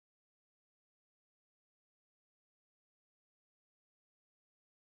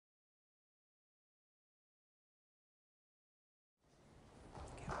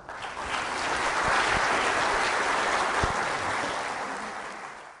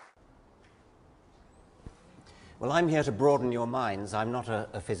Well, I'm here to broaden your minds. I'm not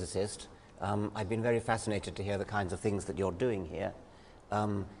a physicist. I've been very fascinated to hear the kinds of things that you're doing here.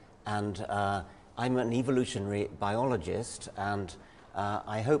 I'm an evolutionary biologist, and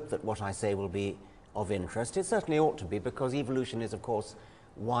I hope that what I say will be of interest. It certainly ought to be, because evolution is, of course,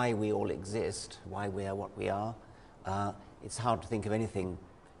 why we all exist, why we are what we are. It's hard to think of anything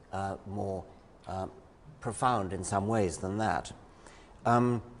more profound in some ways than that.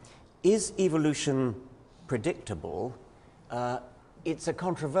 Is evolution predictable? It's a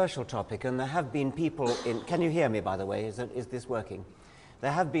controversial topic, and there have been people in... Can you hear me, by the way? Is this working?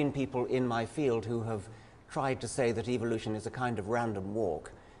 There have been people in my field who have tried to say that evolution is a kind of random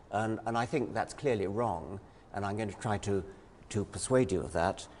walk, and I think that's clearly wrong, and I'm going to try to persuade you of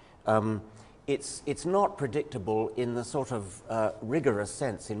that. It's not predictable in the sort of rigorous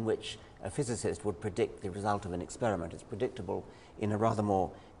sense in which a physicist would predict the result of an experiment. It's predictable in a rather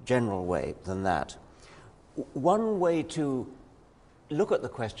more general way than that. One way to look at the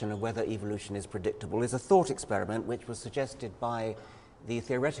question of whether evolution is predictable is a thought experiment which was suggested by the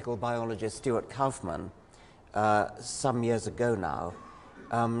theoretical biologist Stuart Kauffman some years ago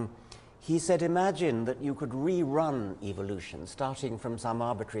now. He said, imagine that you could rerun evolution starting from some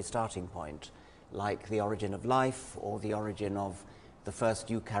arbitrary starting point, like the origin of life, or the origin of the first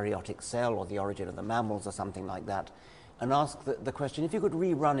eukaryotic cell, or the origin of the mammals, or something like that, and ask the question, if you could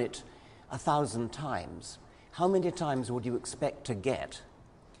rerun it 1,000 times, how many times would you expect to get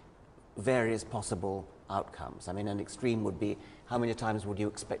various possible outcomes? I mean, an extreme would be, how many times would you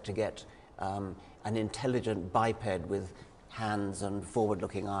expect to get an intelligent biped with hands and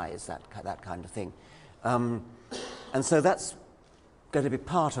forward-looking eyes, that kind of thing. And so that's going to be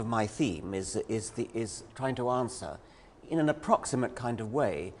part of my theme, is trying to answer, in an approximate kind of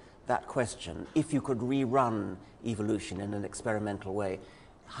way, that question. If you could rerun evolution in an experimental way,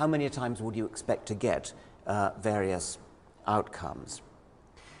 how many times would you expect to get various outcomes?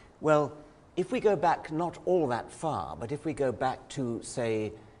 Well, if we go back not all that far, but if we go back to,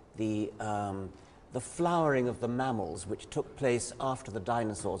 say, the flowering of the mammals, which took place after the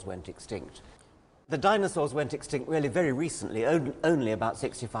dinosaurs went extinct. The dinosaurs went extinct really very recently, only about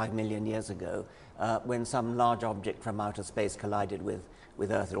 65 million years ago, when some large object from outer space collided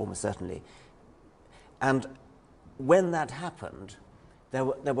with Earth, almost certainly. And when that happened, there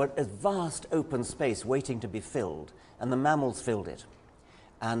was a vast open space waiting to be filled, and the mammals filled it.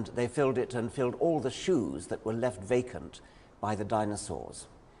 And they filled it and filled all the shoes that were left vacant by the dinosaurs.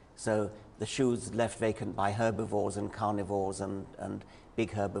 So the shoes left vacant by herbivores and carnivores, and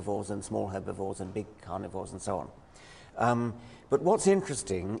big herbivores and small herbivores and big carnivores and so on. But what's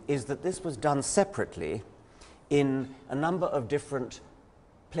interesting is that this was done separately in a number of different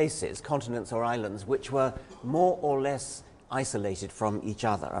places, continents or islands, which were more or less isolated from each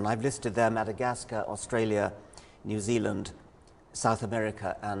other. And I've listed there Madagascar, Australia, New Zealand, South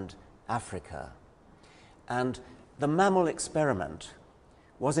America and Africa. And the mammal experiment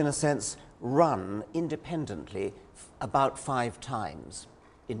was, in a sense, run independently about 5 times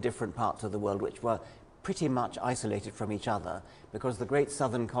in different parts of the world, which were pretty much isolated from each other, because the great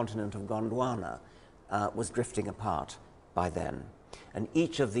southern continent of Gondwana was drifting apart by then. And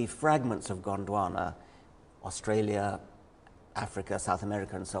each of the fragments of Gondwana, Australia, Africa, South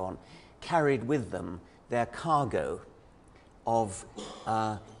America and so on, carried with them their cargo of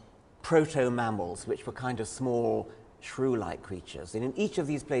proto-mammals, which were kind of small shrew-like creatures. And in each of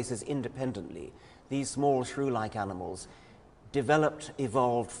these places independently, these small shrew-like animals developed,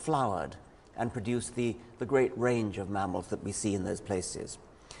 evolved, flowered, and produced the great range of mammals that we see in those places.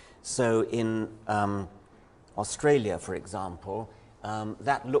 So in Australia, for example,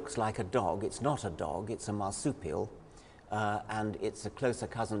 that looks like a dog. It's not a dog, it's a marsupial, and it's a closer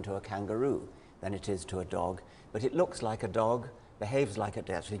cousin to a kangaroo than it is to a dog. But it looks like a dog, behaves like it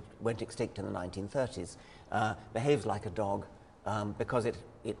actually went extinct in the 1930s, behaves like a dog because it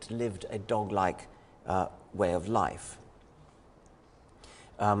lived a dog-like way of life.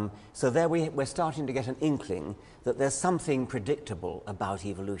 So there we're starting to get an inkling that there's something predictable about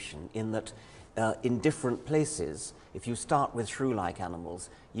evolution, in that in different places, if you start with shrew-like animals,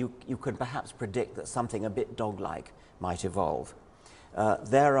 you could perhaps predict that something a bit dog-like might evolve.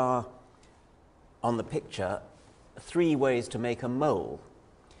 There are, on the picture, 3 ways to make a mole.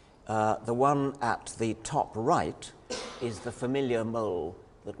 The one at the top right is the familiar mole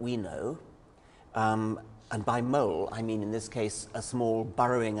that we know. And by mole, I mean in this case a small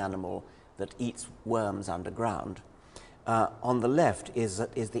burrowing animal that eats worms underground. On the left is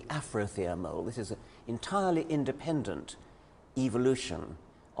the Afrothea mole. This is an entirely independent evolution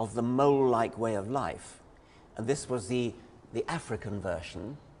of the mole-like way of life. And this was the African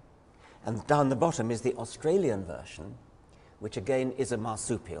version. And down the bottom is the Australian version, which again is a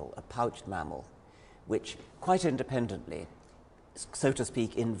marsupial, a pouched mammal, which quite independently, so to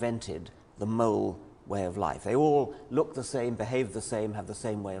speak, invented the mole way of life. They all look the same, behave the same, have the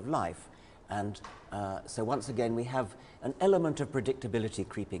same way of life. And so once again, we have an element of predictability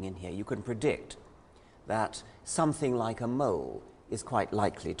creeping in here. You can predict that something like a mole is quite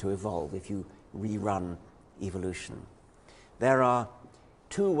likely to evolve if you rerun evolution. There are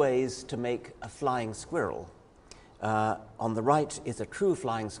two ways to make a flying squirrel. On the right is a true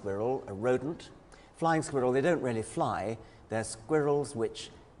flying squirrel, a rodent. Flying squirrel, they don't really fly. They're squirrels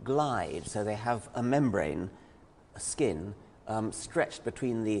which glide, so they have a membrane, a skin, stretched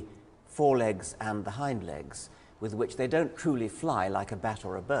between the forelegs and the hind legs, with which they don't truly fly like a bat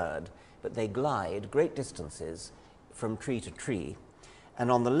or a bird, but they glide great distances from tree to tree.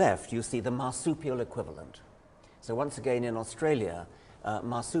 And on the left, you see the marsupial equivalent. So once again, in Australia,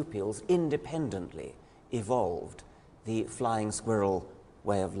 marsupials independently evolved the flying squirrel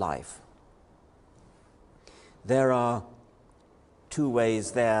way of life. There are two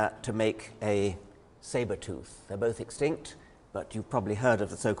ways there to make a saber-tooth. They're both extinct, but you've probably heard of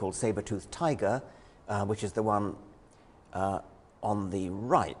the so-called saber-toothed tiger, which is the one on the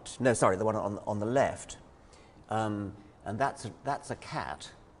right. No, sorry, the one on the left. And that's a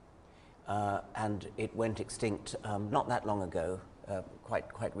cat, and it went extinct not that long ago,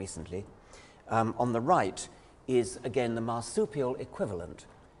 quite recently. On the right is again the marsupial equivalent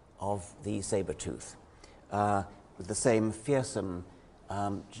of the saber-tooth, with the same fearsome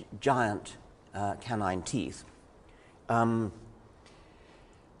giant canine teeth.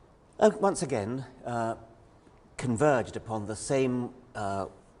 Once again, converged upon the same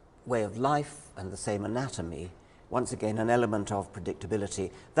way of life and the same anatomy. Once again, an element of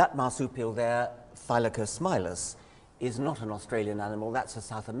predictability. That marsupial there, Thylacis smilus, is not an Australian animal, that's a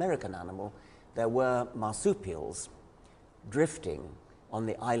South American animal. There were marsupials drifting on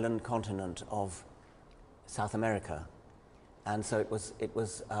the island continent of South America. And so it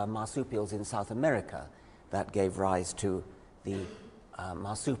was marsupials in South America that gave rise to the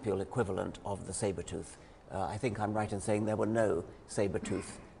marsupial equivalent of the saber-tooth. I think I'm right in saying there were no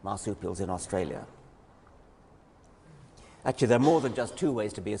saber-tooth marsupials in Australia. Actually, there are more than just two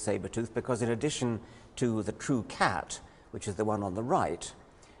ways to be a saber-tooth, because in addition to the true cat, which is the one on the right,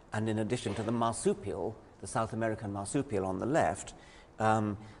 and in addition to the marsupial, the South American marsupial on the left,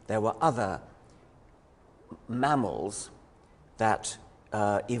 there were other mammals that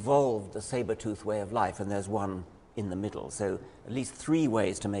evolved the saber-tooth way of life, and there's one in the middle. So at least three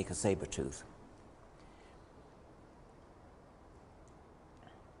ways to make a saber-tooth.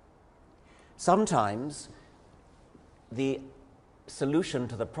 Sometimes the solution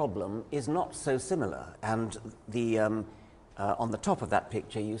to the problem is not so similar, and on the top of that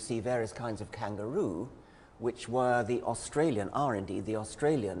picture you see various kinds of kangaroo, which were the Australian, are indeed the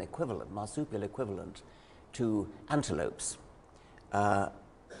Australian equivalent, marsupial equivalent to antelopes,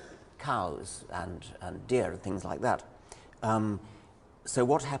 cows and deer and things like that. So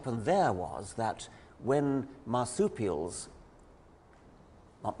what happened there was that when marsupial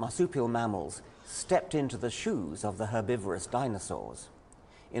mammals stepped into the shoes of the herbivorous dinosaurs,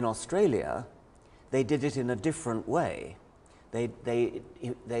 in Australia they did it in a different way. They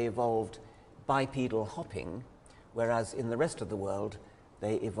evolved bipedal hopping, whereas in the rest of the world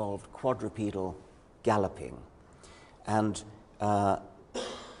they evolved quadrupedal galloping. And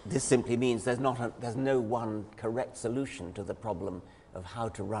this simply means there's no one correct solution to the problem of how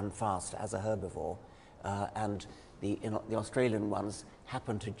to run fast as a herbivore, and the Australian ones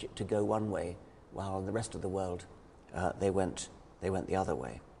happen to go one way, while in the rest of the world they went the other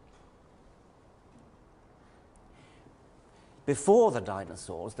way. Before the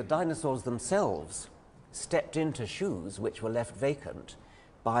dinosaurs themselves stepped into shoes which were left vacant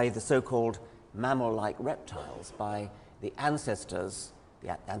by the so-called mammal-like reptiles, by the ancestors,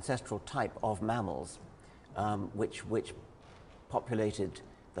 the ancestral type of mammals which populated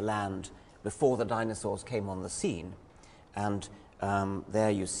the land before the dinosaurs came on the scene. And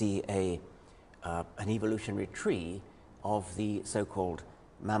there you see an evolutionary tree of the so-called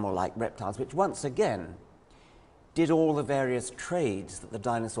mammal-like reptiles, which once again did all the various trades that the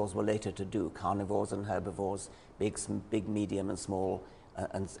dinosaurs were later to do, carnivores and herbivores, big, medium and small,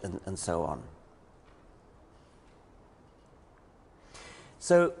 and so on.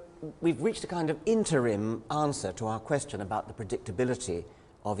 So we've reached a kind of interim answer to our question about the predictability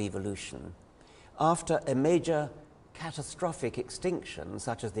of evolution. After a major catastrophic extinction,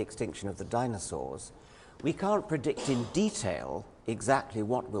 such as the extinction of the dinosaurs, we can't predict in detail exactly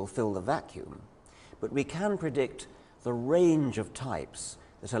what will fill the vacuum, but we can predict the range of types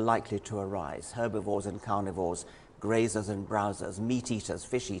that are likely to arise: herbivores and carnivores, grazers and browsers, meat eaters,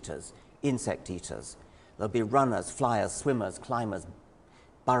 fish eaters, insect eaters. There'll be runners, flyers, swimmers, climbers,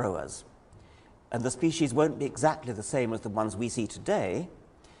 burrowers. And the species won't be exactly the same as the ones we see today,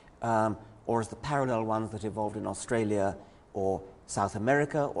 or as the parallel ones that evolved in Australia or South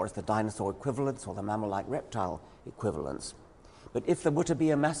America, or as the dinosaur equivalents or the mammal-like reptile equivalents. But if there were to be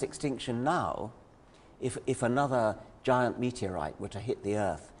a mass extinction now, if another giant meteorite were to hit the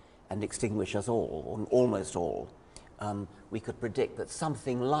Earth and extinguish us all, or almost all, we could predict that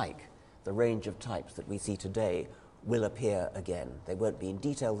something like the range of types that we see today will appear again. They won't be in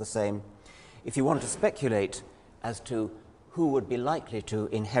detail the same. If you want to speculate as to who would be likely to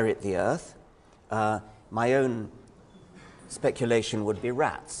inherit the Earth, my own speculation would be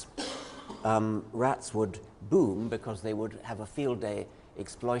rats. Rats would boom because they would have a field day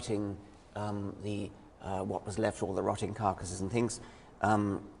exploiting what was left, all the rotting carcasses and things.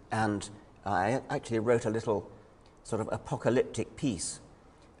 And I actually wrote a little sort of apocalyptic piece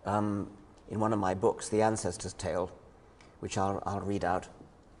in one of my books, The Ancestor's Tale, which I'll read out.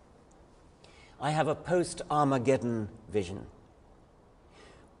 I have a post-Armageddon vision.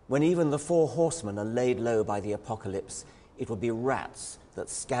 When even the four horsemen are laid low by the apocalypse, it will be rats that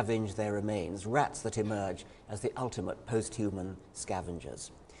scavenge their remains, rats that emerge as the ultimate post-human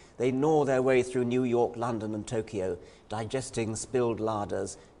scavengers. They gnaw their way through New York, London, and Tokyo, digesting spilled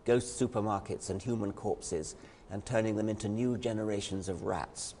larders, ghost supermarkets, and human corpses, and turning them into new generations of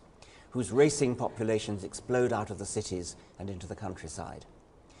rats, whose racing populations explode out of the cities and into the countryside.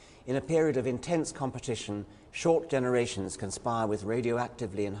 In a period of intense competition, short generations conspire with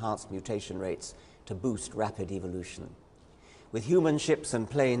radioactively enhanced mutation rates to boost rapid evolution. With human ships and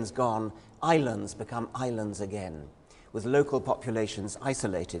planes gone, islands become islands again, with local populations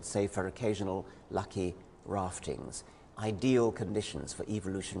isolated save for occasional lucky raftings. Ideal conditions for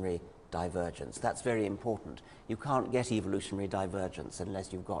evolutionary divergence. That's very important. You can't get evolutionary divergence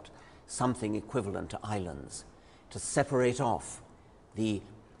unless you've got something equivalent to islands to separate off the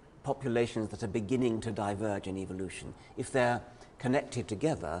populations that are beginning to diverge in evolution. If they're connected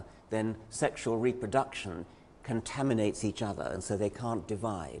together, then sexual reproduction contaminates each other, and so they can't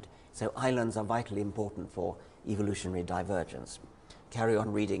divide. So islands are vitally important for evolutionary divergence. Carry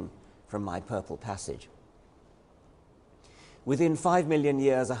on reading from my purple passage. Within 5 million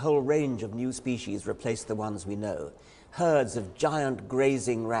years, a whole range of new species replaced the ones we know. Herds of giant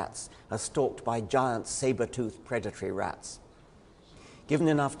grazing rats are stalked by giant saber-toothed predatory rats. Given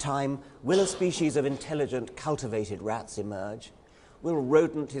enough time, will a species of intelligent, cultivated rats emerge? Will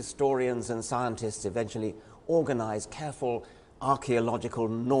rodent historians and scientists eventually organize careful archaeological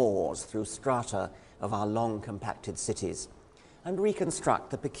gnaws through strata of our long compacted cities and reconstruct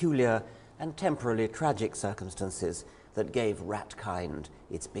the peculiar and temporarily tragic circumstances that gave ratkind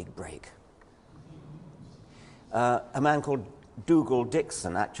its big break? A man called Dougal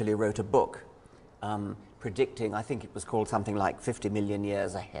Dixon actually wrote a book predicting, I think it was called something like 50 million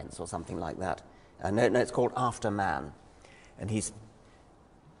years hence or something like that. No, it's called After Man. And he's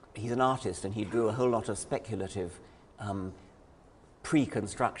an artist, and he drew a whole lot of speculative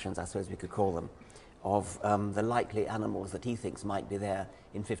pre-constructions, I suppose we could call them, of the likely animals that he thinks might be there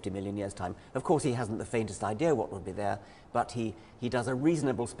in 50 million years' time. Of course, he hasn't the faintest idea what would be there, but he does a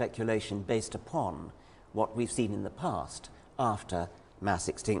reasonable speculation based upon what we've seen in the past after mass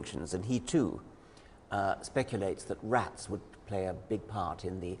extinctions. And he, too, speculates that rats would play a big part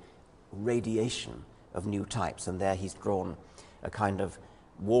in the radiation of new types, and there he's drawn a kind of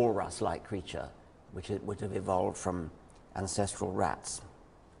walrus-like creature which would have evolved from ancestral rats.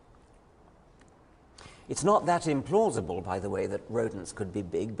 It's not that implausible, by the way, that rodents could be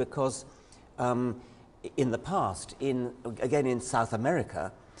big, because in the past, again in South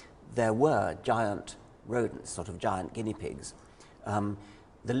America, there were giant rodents, sort of giant guinea pigs.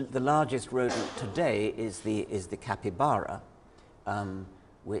 The largest rodent today is the capybara,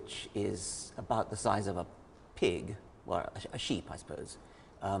 which is about the size of a pig, well, a sheep, I suppose.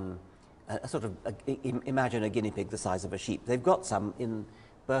 Imagine a guinea pig the size of a sheep. They've got some in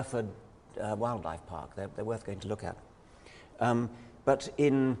Burford Wildlife Park. They're worth going to look at. But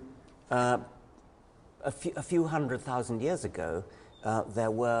in a few 100,000 years ago,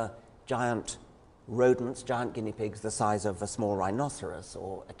 there were giant rodents, giant guinea pigs the size of a small rhinoceros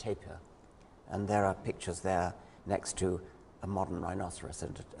or a tapir. And there are pictures there next to a modern rhinoceros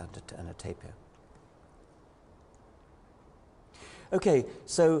and a tapir. Okay,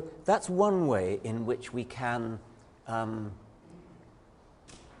 so that's one way in which we can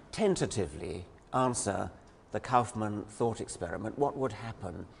tentatively answer the Kaufman thought experiment. What would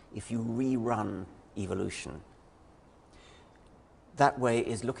happen if you rerun evolution? that way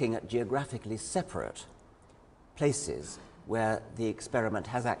is looking at geographically separate places where the experiment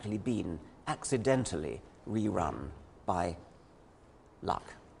has actually been accidentally rerun by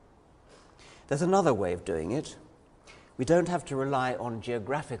luck. There's another way of doing it. We don't have to rely on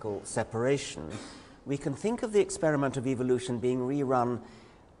geographical separation. We can think of the experiment of evolution being rerun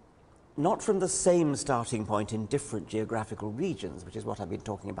not from the same starting point in different geographical regions, which is what I've been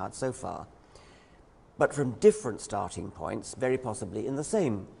talking about so far, but from different starting points, very possibly in the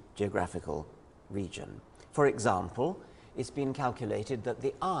same geographical region. For example, it's been calculated that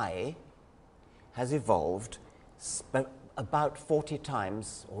the eye has evolved about 40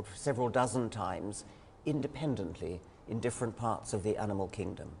 times or several dozen times independently in different parts of the animal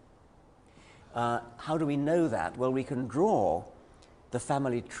kingdom. How do we know that? Well, we can draw the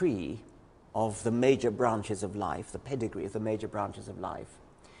family tree of the major branches of life, the pedigree of the major branches of life,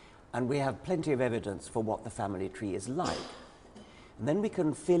 and we have plenty of evidence for what the family tree is like. And then we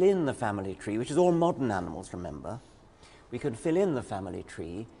can fill in the family tree, which is all modern animals, remember. We can fill in the family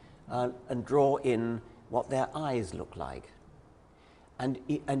tree and draw in what their eyes look like. And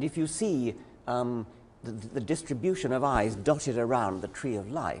if you see the distribution of eyes dotted around the tree of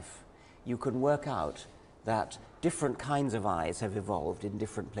life, you can work out that different kinds of eyes have evolved in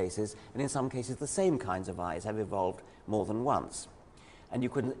different places, and in some cases the same kinds of eyes have evolved more than once. And you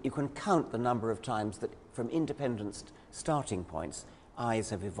can count the number of times that from independent starting points eyes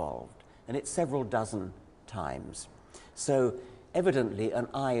have evolved, and it's several dozen times. So evidently an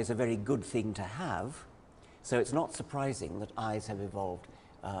eye is a very good thing to have, so it's not surprising that eyes have evolved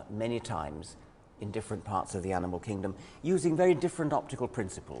many times in different parts of the animal kingdom using very different optical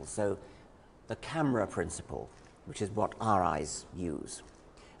principles. So the camera principle, which is what our eyes use.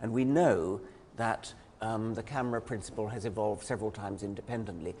 And we know that the camera principle has evolved several times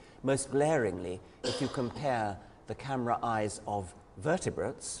independently. Most glaringly, if you compare the camera eyes of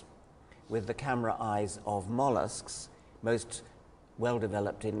vertebrates with the camera eyes of mollusks, most well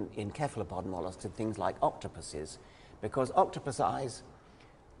developed in cephalopod mollusks and things like octopuses, because octopus eyes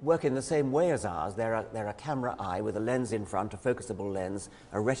work in the same way as ours. They're a camera eye with a lens in front, a focusable lens,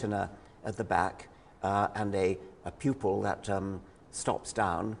 a retina at the back, and a pupil that stops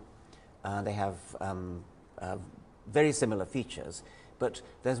down. They have very similar features, but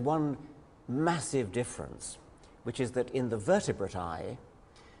there's one massive difference, which is that in the vertebrate eye,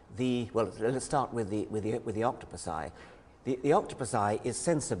 well, let's start with the octopus eye. The octopus eye is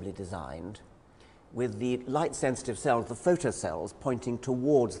sensibly designed with the light-sensitive cells, the photocells, pointing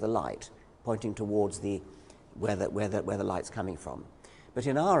towards the light, pointing towards where the light's coming from. But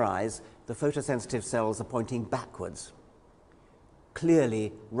in our eyes, the photosensitive cells are pointing backwards.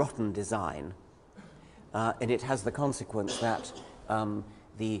 Clearly rotten design, and it has the consequence that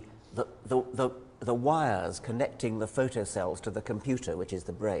the wires connecting the photocells to the computer, which is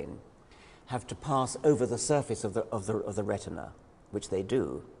the brain, have to pass over the surface of the retina, which they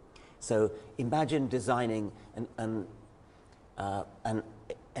do. So imagine designing an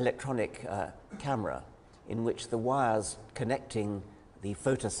electronic camera in which the wires connecting the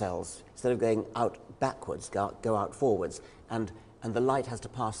photocells, instead of going out backwards, go out forwards, and the light has to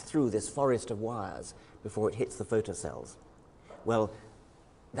pass through this forest of wires before it hits the photocells. Well,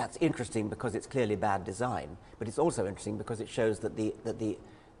 that's interesting because it's clearly bad design, but it's also interesting because it shows that the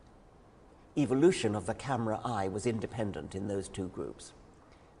evolution of the camera eye was independent in those two groups.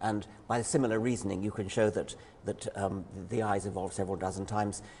 And by similar reasoning, you can show that the eyes evolved several dozen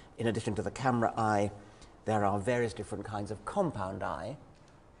times. In addition to the camera eye, there are various different kinds of compound eye,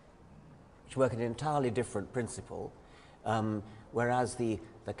 which work an entirely different principle, whereas the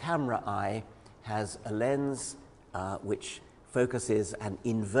camera eye has a lens which focuses an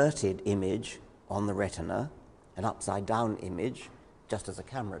inverted image on the retina, an upside-down image, just as a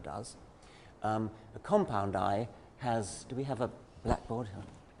camera does. A compound eye has, do we have a blackboard?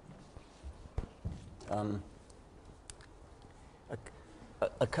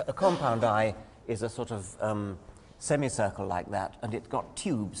 A compound eye is a sort of semicircle like that, and it's got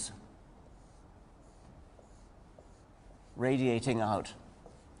tubes radiating out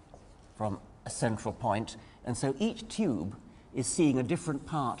from a central point, and so each tube is seeing a different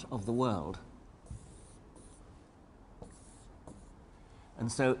part of the world.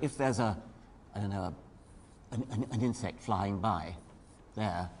 And so if there's an insect flying by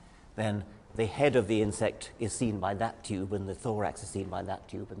there, then the head of the insect is seen by that tube, and the thorax is seen by that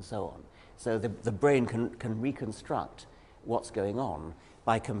tube, and so on. So the brain can reconstruct what's going on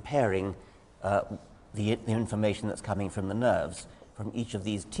by comparing the information that's coming from the nerves from each of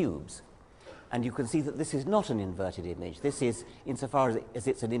these tubes. And you can see that this is not an inverted image. This is, insofar as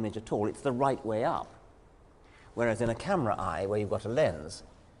it's an image at all, it's the right way up. Whereas in a camera eye, where you've got a lens,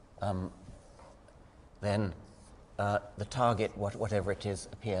 then the target, whatever it is,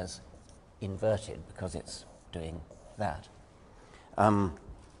 appears inverted because it's doing that. And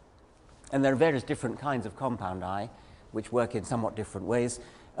there are various different kinds of compound eye which work in somewhat different ways.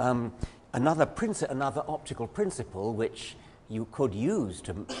 Another optical principle which you could use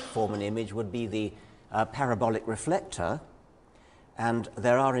to form an image would be the parabolic reflector. And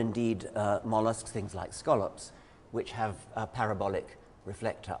there are indeed mollusks, things like scallops, which have parabolic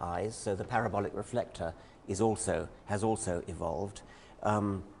reflector eyes. So the parabolic reflector has also evolved.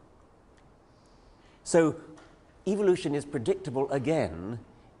 So evolution is predictable again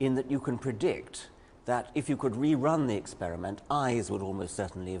in that you can predict that if you could rerun the experiment, eyes would almost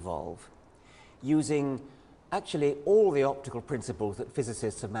certainly evolve using actually all the optical principles that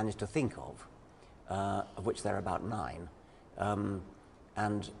physicists have managed to think of which there are about 9.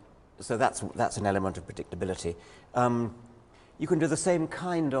 And so that's an element of predictability. You can do the same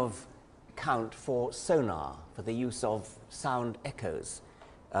kind of count for sonar, for the use of sound echoes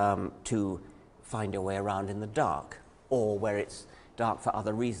to find your way around in the dark, or where it's dark for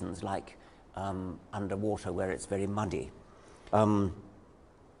other reasons, like underwater where it's very muddy. The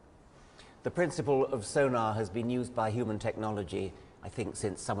principle of sonar has been used by human technology, I think,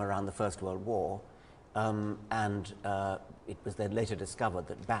 since somewhere around the First World War, and it was then later discovered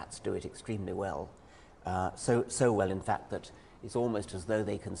that bats do it extremely well. So well, in fact, that it's almost as though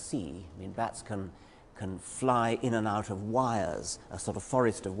they can see. I mean, bats can fly in and out of wires, a sort of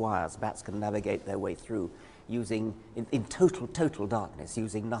forest of wires. Bats can navigate their way through using, in total darkness,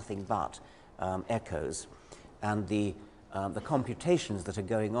 using nothing but echoes. And the computations that are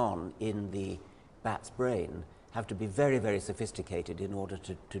going on in the bat's brain have to be very, very sophisticated in order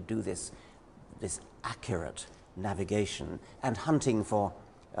to do this accurate navigation and hunting for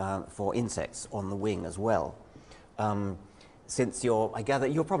insects on the wing as well. Since I gather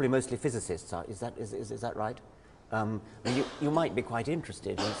you're probably mostly physicists, is that right? You might be quite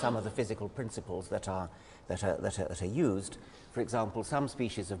interested in some of the physical principles that are used. For example, some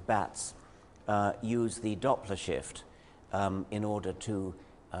species of bats use the Doppler shift in order to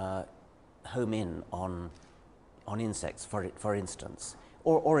home in on insects, for instance,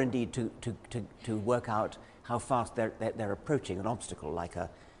 or indeed to work out how fast they're approaching an obstacle like a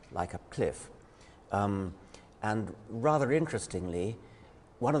cliff. And rather interestingly,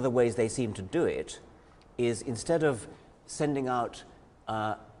 one of the ways they seem to do it is, instead of sending out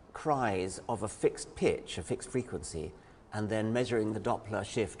cries of a fixed pitch, a fixed frequency, and then measuring the Doppler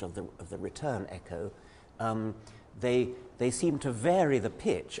shift of the return echo, they seem to vary the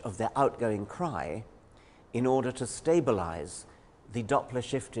pitch of their outgoing cry in order to stabilize the Doppler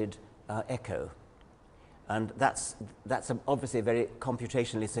shifted echo. And that's obviously a very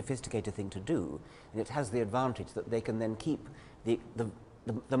computationally sophisticated thing to do, and it has the advantage that they can then keep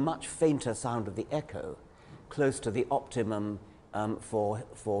the much fainter sound of the echo close to the optimum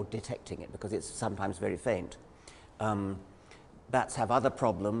for detecting it, because it's sometimes very faint. Bats have other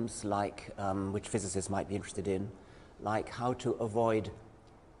problems, like which physicists might be interested in, like how to avoid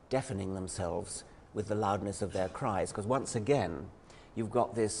deafening themselves with the loudness of their cries, because once again you've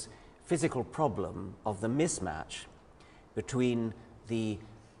got this physical problem of the mismatch between the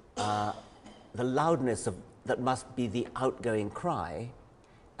loudness that must be the outgoing cry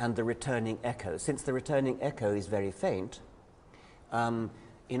and the returning echo. Since the returning echo is very faint,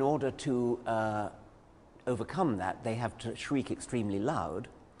 in order to overcome that, they have to shriek extremely loud.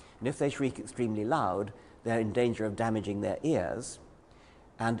 And if they shriek extremely loud, they're in danger of damaging their ears.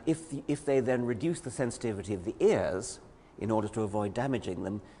 And if they then reduce the sensitivity of the ears in order to avoid damaging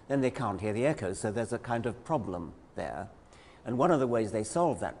them, then they can't hear the echoes. So there's a kind of problem there. And one of the ways they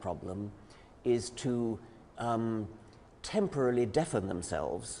solve that problem is to temporarily deafen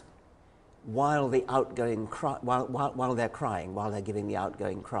themselves while the outgoing while they're crying, while they're giving the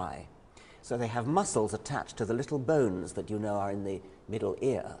outgoing cry. So they have muscles attached to the little bones that you know are in the middle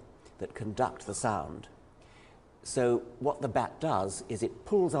ear that conduct the sound. So what the bat does is it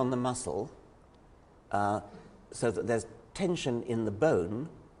pulls on the muscle so that there's tension in the bone.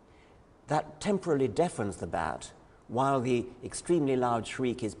 That temporarily deafens the bat while the extremely loud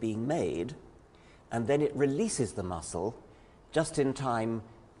shriek is being made, and then it releases the muscle just in time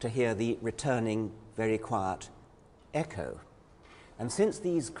to hear the returning, very quiet echo. And since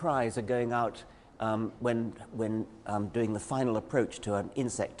these cries are going out when doing the final approach to an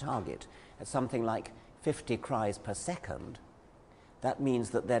insect target at something like 50 cries per second, that means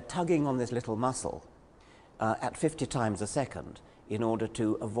that they're tugging on this little muscle at 50 times a second in order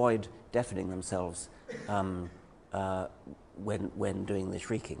to avoid deafening themselves when doing the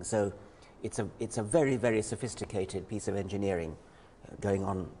shrieking. So it's a very, very sophisticated piece of engineering going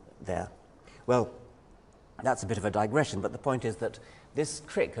on there. Well, that's a bit of a digression, but the point is that this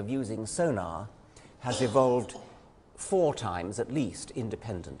trick of using sonar has evolved 4 times at least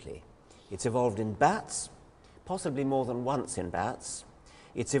independently. It's evolved in bats, possibly more than once in bats.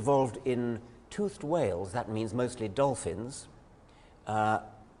 It's evolved in toothed whales, that means mostly dolphins,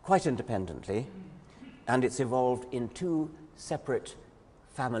 quite independently. And it's evolved in 2 separate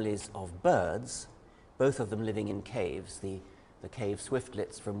families of birds, both of them living in caves, the cave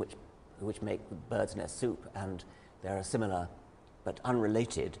swiftlets from which make bird's nest soup, and there are similar but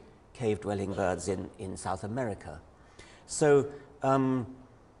unrelated cave-dwelling birds in South America. So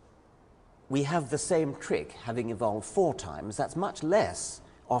we have the same trick having evolved 4 times. That's much less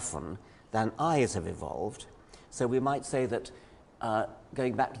often than eyes have evolved. So we might say that,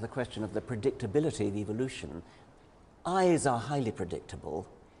 going back to the question of the predictability of evolution, eyes are highly predictable.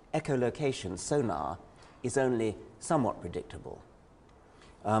 Echolocation, sonar, is only somewhat predictable.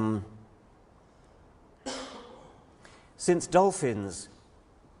 Since dolphins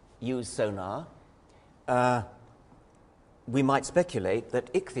use sonar, we might speculate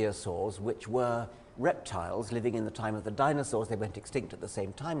that ichthyosaurs, which were reptiles living in the time of the dinosaurs, they went extinct at the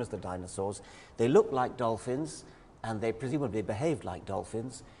same time as the dinosaurs, they looked like dolphins and they presumably behaved like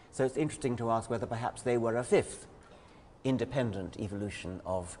dolphins, so it's interesting to ask whether perhaps they were a 5th independent evolution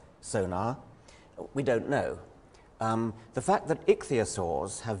of sonar. We don't know. The fact that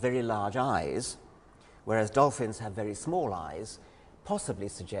ichthyosaurs have very large eyes, whereas dolphins have very small eyes, possibly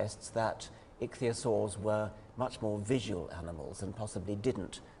suggests that ichthyosaurs were much more visual animals and possibly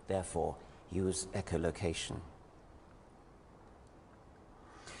didn't, therefore, use echolocation.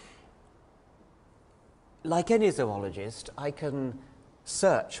 Like any zoologist, I can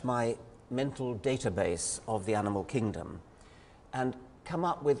search my mental database of the animal kingdom and come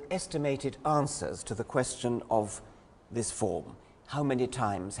up with estimated answers to the question of this form. How many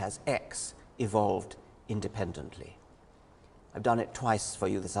times has X evolved independently? I've done it twice for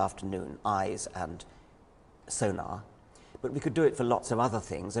you this afternoon, eyes and sonar, but we could do it for lots of other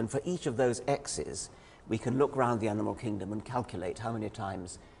things, and for each of those X's we can look around the animal kingdom and calculate how many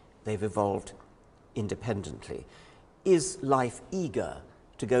times they've evolved independently. Is life eager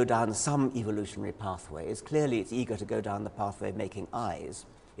to go down some evolutionary pathways? Clearly it's eager to go down the pathway of making eyes.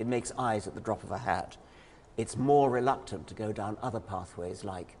 It makes eyes at the drop of a hat. It's more reluctant to go down other pathways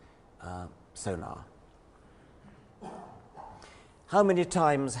like sonar. How many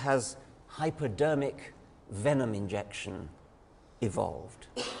times has hypodermic venom injection evolved?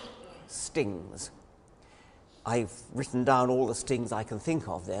 Stings. I've written down all the stings I can think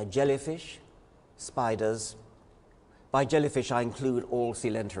of there. Jellyfish, spiders. By jellyfish I include all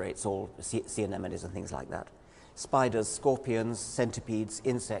coelenterates, all sea anemones and things like that. Spiders, scorpions, centipedes,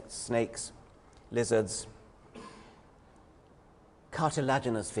 insects, snakes, lizards.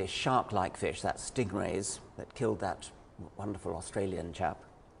 Cartilaginous fish, shark-like fish, that's stingrays that killed that wonderful Australian chap.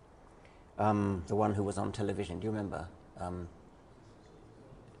 The one who was on television, do you remember?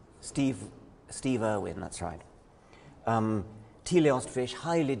 Steve Irwin, that's right. Teleost fish,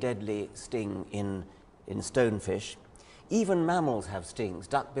 highly deadly sting in stonefish. Even mammals have stings,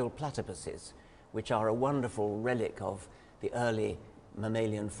 duck-billed platypuses, which are a wonderful relic of the early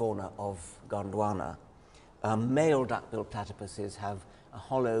mammalian fauna of Gondwana. Male duck-billed platypuses have a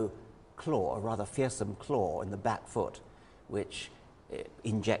hollow claw, a rather fearsome claw in the back foot, which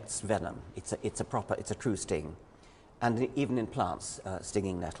injects venom. It's a true sting. And even in plants,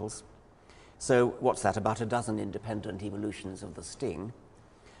 stinging nettles. So what's that, about a dozen independent evolutions of the sting.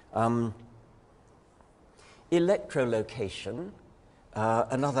 Electrolocation,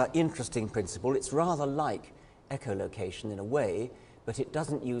 another interesting principle. It's rather like echolocation in a way, but it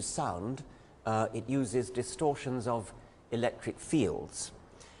doesn't use sound. It uses distortions of electric fields.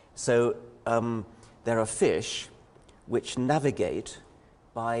 So there are fish which navigate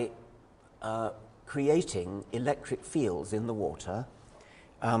by creating electric fields in the water.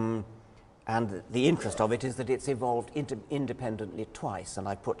 And the interest of it is that it's evolved independently twice, and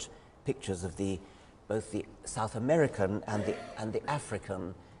I put pictures of both the South American and the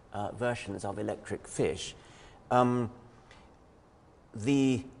African versions of electric fish.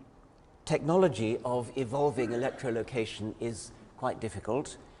 The technology of evolving electrolocation is quite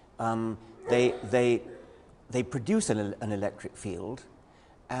difficult. They produce an electric field,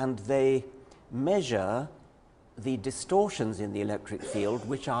 and they measure the distortions in the electric field,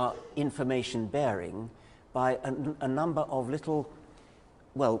 which are information bearing, by a number of little,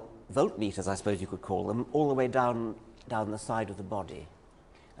 well, voltmeters, I suppose you could call them, all the way down the side of the body.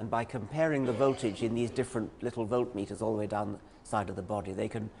 And by comparing the voltage in these different little voltmeters all the way down the side of the body, they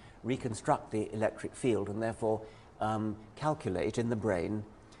can reconstruct the electric field and therefore calculate in the brain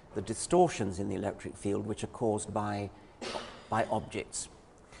the distortions in the electric field which are caused by objects.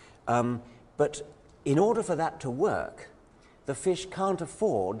 But in order for that to work, the fish can't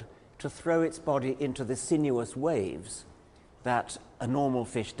afford to throw its body into the sinuous waves that a normal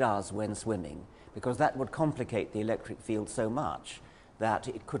fish does when swimming, because that would complicate the electric field so much that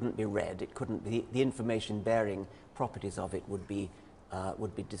it couldn't be read. It couldn't be, the information bearing properties of it would be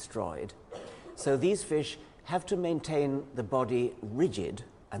destroyed. So these fish have to maintain the body rigid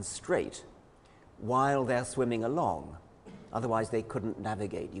and straight while they're swimming along. Otherwise, they couldn't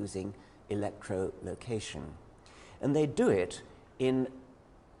navigate using electrolocation. And they do it in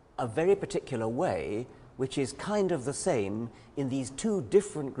a very particular way, which is kind of the same in these two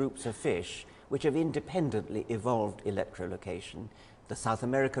different groups of fish which have independently evolved electrolocation. The South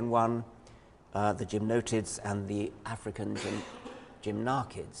American one, the gymnotids, and the African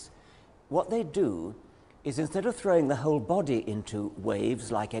gymnarchids. What they do is, instead of throwing the whole body into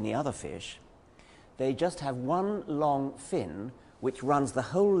waves like any other fish, they just have one long fin which runs the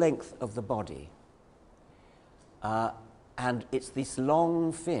whole length of the body. And it's this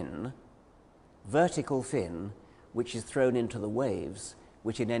long fin, vertical fin, which is thrown into the waves,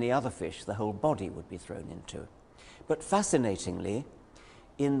 which in any other fish the whole body would be thrown into. But fascinatingly,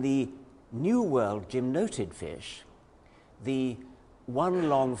 in the New World gymnotid fish, the one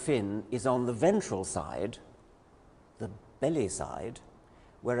long fin is on the ventral side, the belly side,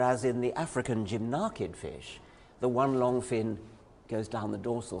 whereas in the African gymnarchid fish, the one long fin goes down the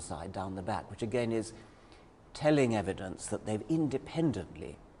dorsal side, down the back, which again is telling evidence that they've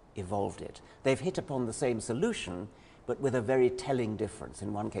independently evolved it. They've hit upon the same solution, but with a very telling difference.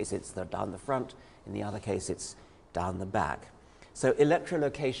 In one case it's down the front, in the other case it's down the back. So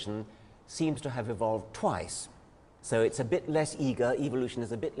electrolocation seems to have evolved twice. So it's a bit less eager, evolution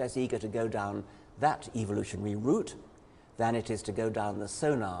is a bit less eager to go down that evolutionary route than it is to go down the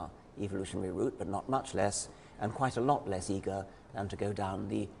sonar evolutionary route, but not much less, and quite a lot less eager than to go down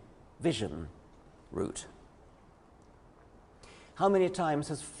the vision route. How many times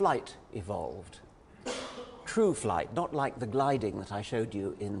has flight evolved? True flight, not like the gliding that I showed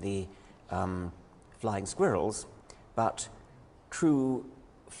you in the flying squirrels, but true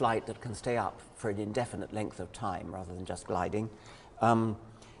flight that can stay up for an indefinite length of time rather than just gliding.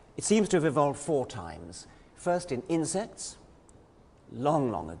 It seems to have evolved 4 times. First in insects,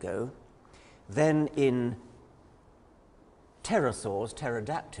 long, long ago, then in pterosaurs,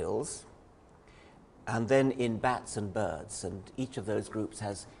 pterodactyls, and then in bats and birds. And each of those groups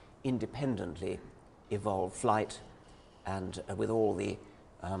has independently evolved flight, and with all the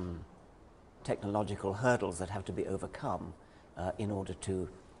technological hurdles that have to be overcome in order to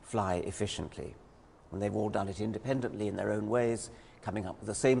fly efficiently. And they've all done it independently in their own ways, coming up with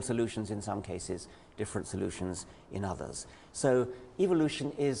the same solutions in some cases, different solutions in others. So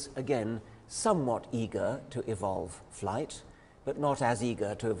evolution is, again, somewhat eager to evolve flight, but not as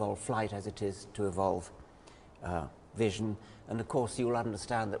eager to evolve flight as it is to evolve vision. And of course, you'll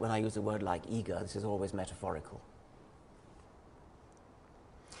understand that when I use a word like eager, this is always metaphorical.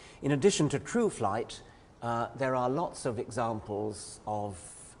 In addition to true flight, there are lots of examples of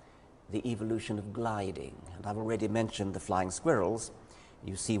the evolution of gliding. And I've already mentioned the flying squirrels.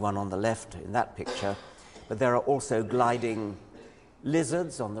 You see one on the left in that picture. But there are also gliding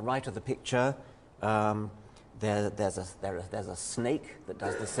lizards on the right of the picture. There's a snake that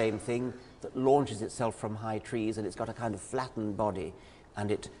does the same thing, that launches itself from high trees, and it's got a kind of flattened body,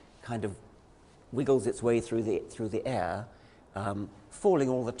 and it kind of wiggles its way through the air, falling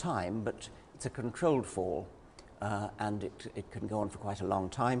all the time, but it's a controlled fall, and it can go on for quite a long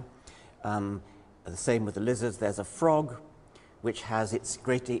time. The same with the lizards. There's a frog which has its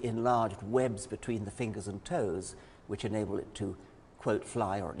greatly enlarged webs between the fingers and toes, which enable it to, quote,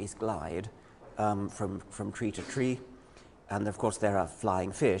 fly, or at least glide, from tree to tree. And of course there are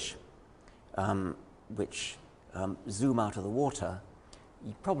flying fish which zoom out of the water,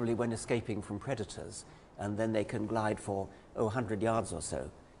 probably when escaping from predators, and then they can glide for 100 yards or so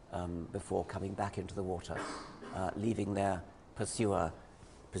before coming back into the water, leaving their pursuer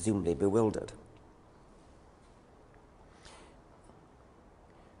presumably bewildered.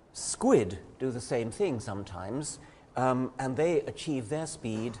 Squid do the same thing sometimes, and they achieve their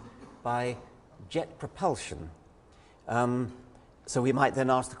speed by jet propulsion. So we might then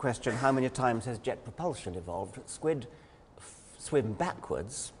ask the question, how many times has jet propulsion evolved? Squid swim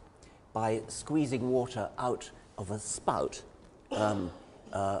backwards by squeezing water out of a spout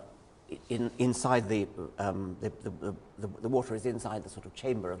inside the water is inside the sort of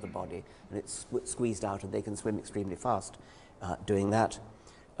chamber of the body, and it's squeezed out, and they can swim extremely fast doing that.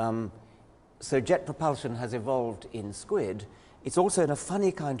 So jet propulsion has evolved in squid. It's also, in a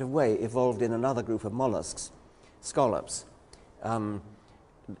funny kind of way, evolved in another group of mollusks, scallops.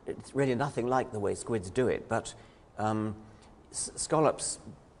 It's really nothing like the way squids do it, but scallops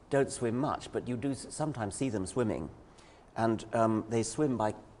don't swim much, but you do sometimes see them swimming. And they swim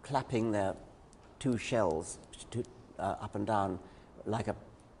by clapping their two shells up and down like a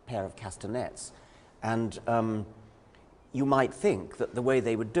pair of castanets. And you might think that the way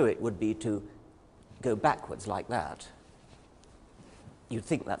they would do it would be to go backwards like that. You'd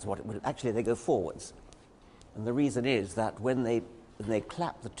think that's what it would. Actually, they go forwards. And the reason is that when they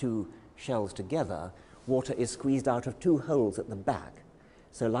clap the two shells together, water is squeezed out of two holes at the back.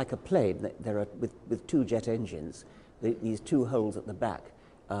 So like a plane, there are, with two jet engines, these two holes at the back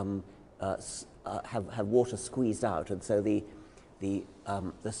have water squeezed out, and so the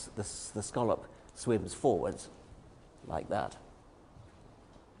scallop swims forwards like that.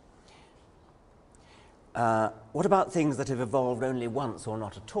 What about things that have evolved only once or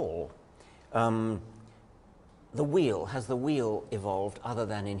not at all? The wheel. Has the wheel evolved other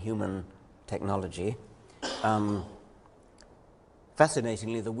than in human technology?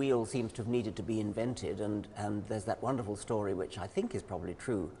 Fascinatingly, the wheel seems to have needed to be invented, and there's that wonderful story, which I think is probably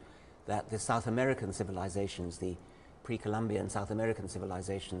true, that the South American civilizations, the pre-Columbian South American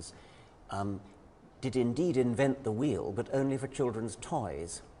civilizations, did indeed invent the wheel, but only for children's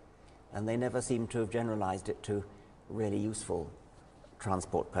toys, and they never seem to have generalized it to really useful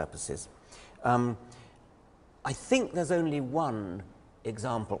transport purposes. I think there's only one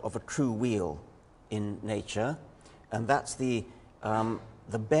example of a true wheel in nature, and that's the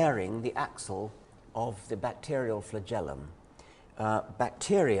bearing, the axle of the bacterial flagellum. Some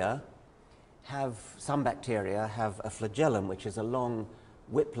bacteria have a flagellum, which is a long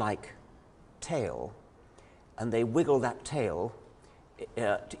whip-like tail, and they wiggle that tail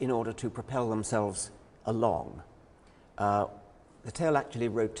in order to propel themselves along. The tail actually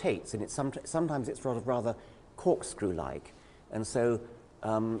rotates, and sometimes it's sort of rather corkscrew-like. And so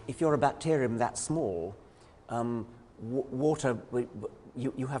if you're a bacterium that small, water,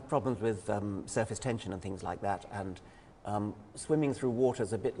 you have problems with surface tension and things like that, and swimming through water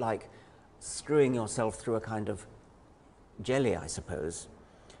is a bit like screwing yourself through a kind of jelly, I suppose.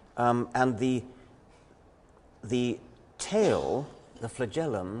 And the tail, the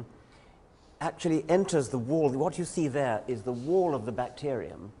flagellum, actually enters the wall. What you see there is the wall of the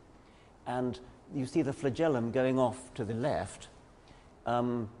bacterium, and you see the flagellum going off to the left.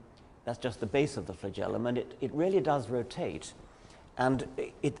 That's just the base of the flagellum, and it really does rotate. And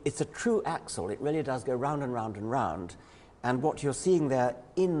it's a true axle. It really does go round and round and round. And what you're seeing there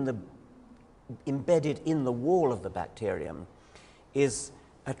embedded in the wall of the bacterium is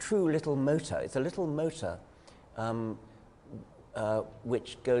a true little motor. It's a little motor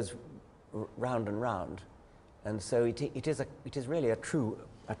which goes round and round. And so it is really a true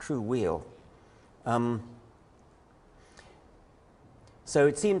wheel. So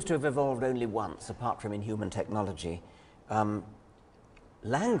it seems to have evolved only once, apart from in human technology.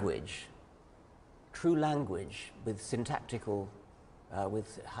 Language, true language with syntactical,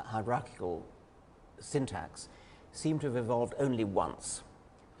 with hierarchical syntax, seem to have evolved only once,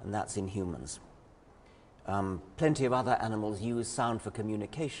 and that's in humans. Plenty of other animals use sound for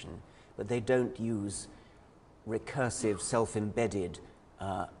communication, but they don't use recursive, self-embedded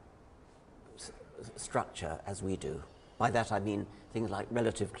structure as we do. By that I mean things like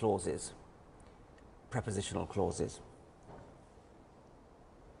relative clauses, prepositional clauses.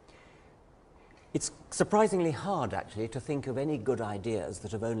 It's surprisingly hard, actually, to think of any good ideas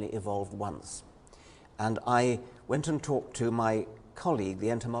that have only evolved once. And I went and talked to my colleague,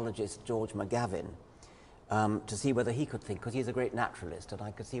 the entomologist George McGavin, to see whether he could think, because he's a great naturalist, and I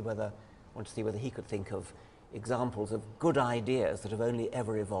want to see whether he could think of examples of good ideas that have only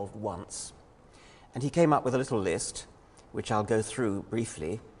ever evolved once. And he came up with a little list, which I'll go through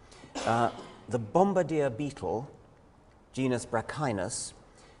briefly. The bombardier beetle, genus Brachinus,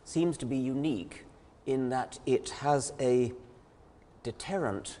 seems to be unique in that it has a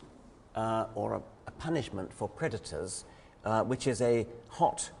deterrent or a punishment for predators, which is a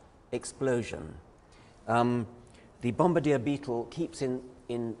hot explosion. The bombardier beetle keeps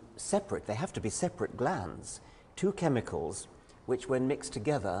in separate, they have to be separate glands, two chemicals which, when mixed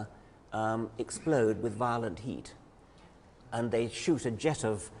together, explode with violent heat. And they shoot a jet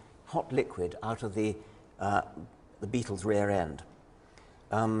of hot liquid out of the beetle's rear end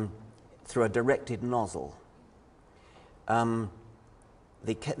through a directed nozzle.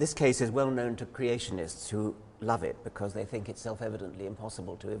 This case is well known to creationists who love it because they think it's self-evidently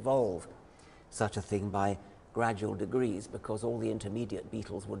impossible to evolve such a thing by gradual degrees because all the intermediate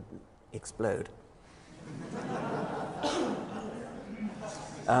beetles would explode.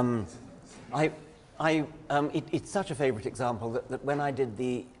 It's such a favourite example that when I did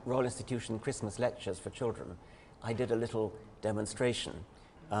the Royal Institution Christmas lectures for children, I did a little demonstration.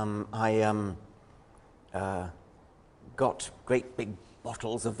 I got great big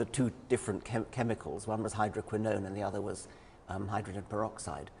bottles of the two different chemicals. One was hydroquinone and the other was hydrogen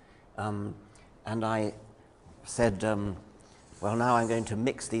peroxide. And I said, well, now I'm going to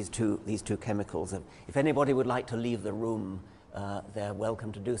mix these two chemicals. If anybody would like to leave the room, they're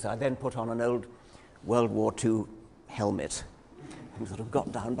welcome to do so. I then put on an old World War II helmet and sort of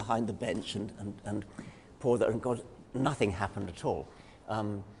got down behind the bench and poured that, and God, nothing happened at all.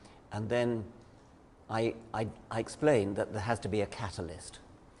 And then I explained that there has to be a catalyst,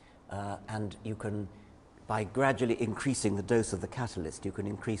 and you can, by gradually increasing the dose of the catalyst, you can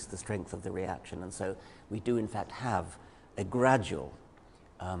increase the strength of the reaction. And so we do in fact have a gradual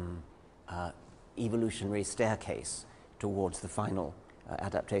evolutionary staircase towards the final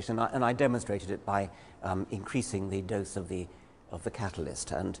adaptation. And I demonstrated it by increasing the dose of the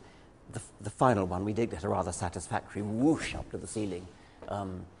catalyst. And the final one, we did get a rather satisfactory whoosh up to the ceiling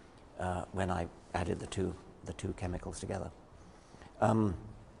when I added the two chemicals together.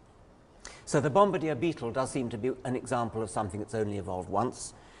 So the bombardier beetle does seem to be an example of something that's only evolved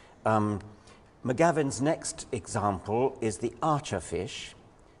once. McGavin's next example is the archer fish,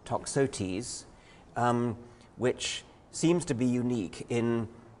 Toxotes, which seems to be unique in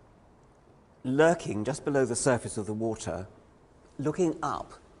lurking just below the surface of the water, looking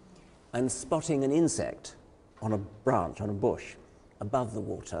up and spotting an insect on a branch, on a bush, above the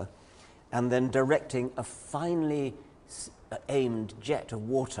water, and then directing a finely aimed jet of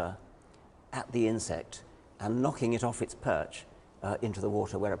water at the insect and knocking it off its perch into the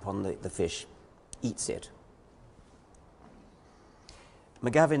water, whereupon the fish eats it.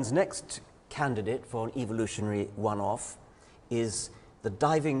 McGavin's next candidate for an evolutionary one-off is the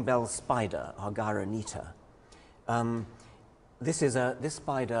diving bell spider, Argyroneta. This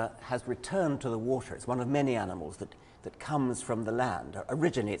spider has returned to the water. It's one of many animals that comes from the land.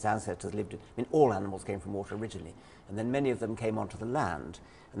 Originally, its ancestors lived in, all animals came from water originally, and then many of them came onto the land,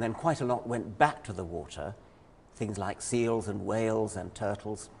 and then quite a lot went back to the water, things like seals and whales and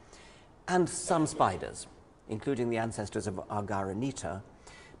turtles, and some spiders, including the ancestors of Argyroneta.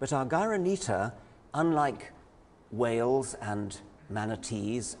 But Argyroneta, unlike whales and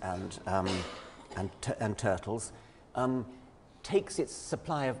manatees and turtles, takes its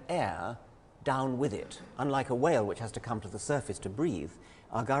supply of air down with it. Unlike a whale, which has to come to the surface to breathe,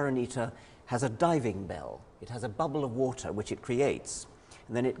 Argyroneta has a diving bell. It has a bubble of water which it creates,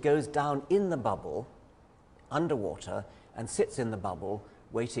 and then it goes down in the bubble, underwater, and sits in the bubble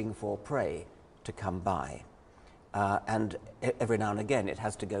waiting for prey to come by. And every now and again it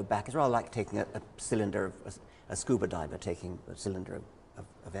has to go back. It's rather like taking a cylinder, a scuba diver taking a cylinder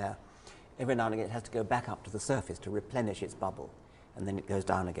of air. Every now and again it has to go back up to the surface to replenish its bubble, and then it goes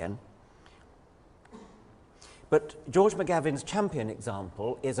down again. But George McGavin's champion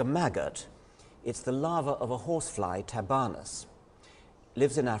example is a maggot. It's the larva of a horsefly, Tabanus.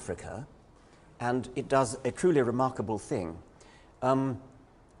 Lives in Africa, and it does a truly remarkable thing.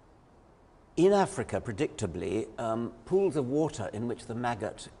 In Africa, predictably, pools of water in which the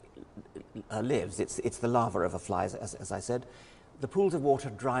maggot lives, it's the larva of a fly, as I said, the pools of water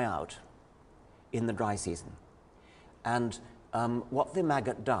dry out in the dry season. And what the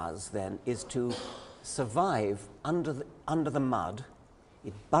maggot does then is to survive under the mud.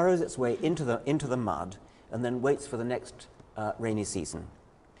 It burrows its way into the mud and then waits for the next rainy season.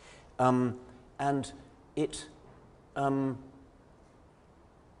 And it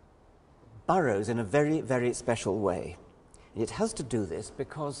burrows in a very, very special way. And it has to do this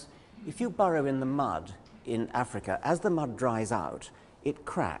because if you burrow in the mud in Africa, as the mud dries out, it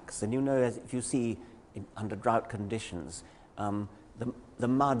cracks. And you know, as if you see under drought conditions, the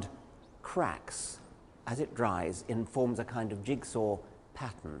mud cracks as it dries and forms a kind of jigsaw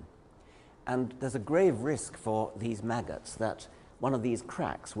pattern. And there's a grave risk for these maggots that one of these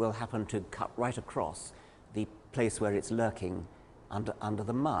cracks will happen to cut right across the place where it's lurking under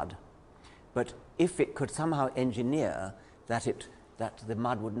the mud. But if it could somehow engineer that the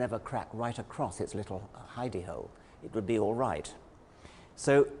mud would never crack right across its little hidey hole, it would be all right.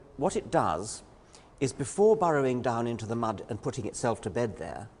 So what it does is, before burrowing down into the mud and putting itself to bed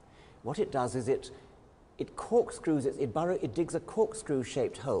there, what it does is it corkscrews, it digs a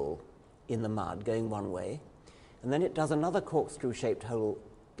corkscrew-shaped hole in the mud going one way, and then it does another corkscrew-shaped hole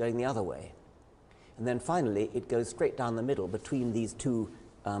going the other way. And then finally it goes straight down the middle between these two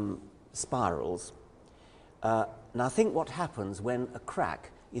spirals, Now think what happens when a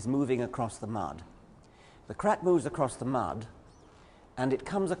crack is moving across the mud. The crack moves across the mud and it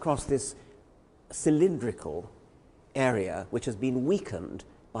comes across this cylindrical area which has been weakened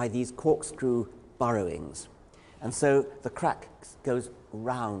by these corkscrew burrowings. And so the crack goes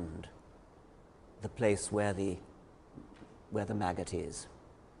round the place where the maggot is.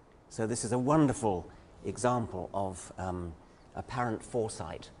 So this is a wonderful example of apparent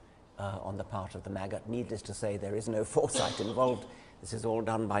foresight on the part of the maggot. Needless to say, there is no foresight involved. This is all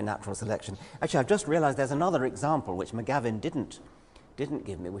done by natural selection. Actually, I've just realized there's another example which McGavin didn't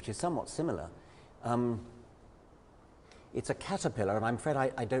give me, which is somewhat similar. It's a caterpillar, and I'm afraid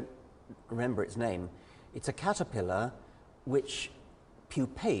I don't remember its name. It's a caterpillar which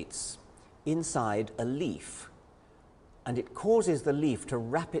pupates inside a leaf, and it causes the leaf to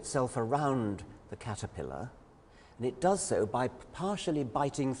wrap itself around the caterpillar, and it does so by partially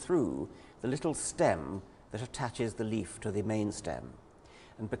biting through the little stem that attaches the leaf to the main stem.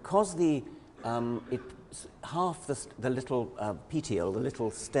 And because half the little petiole, the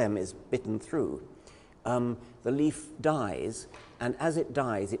little stem, is bitten through, the leaf dies, and as it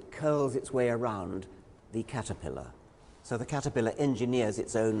dies, it curls its way around the caterpillar. So the caterpillar engineers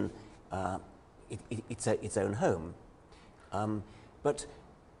its own home. But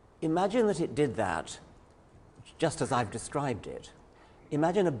imagine that it did that just as I've described it.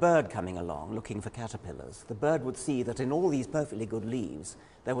 Imagine a bird coming along looking for caterpillars. The bird would see that in all these perfectly good leaves,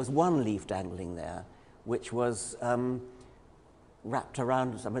 there was one leaf dangling there which was wrapped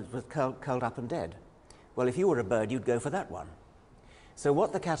around, was curled up and dead. Well, if you were a bird, you'd go for that one. So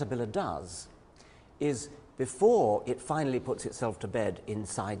what the caterpillar does is, before it finally puts itself to bed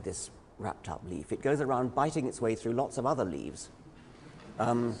inside this wrapped up leaf, it goes around biting its way through lots of other leaves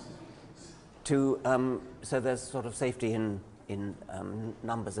so there's sort of safety in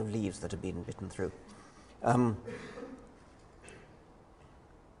numbers of leaves that have been bitten through. Are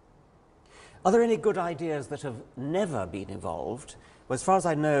there any good ideas that have never been evolved? Well, as far as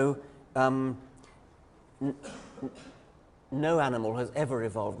I know, no animal has ever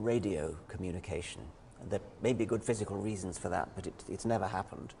evolved radio communication. There may be good physical reasons for that, but it's never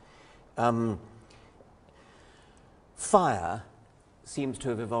happened. Fire seems to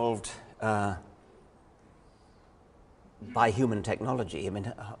have evolved by human technology. I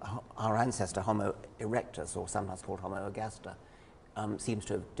mean, our ancestor Homo erectus, or sometimes called Homo ergaster, seems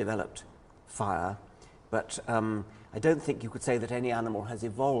to have developed fire, but I don't think you could say that any animal has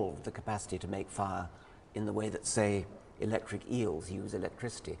evolved the capacity to make fire in the way that, say, electric eels use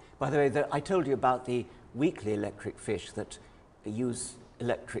electricity. By the way, I told you about the weakly electric fish that use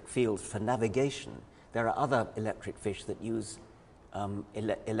electric fields for navigation. There are other electric fish that use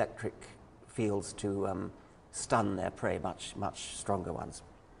electric fields to stun their prey, much stronger ones.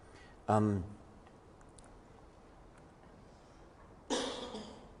 I'm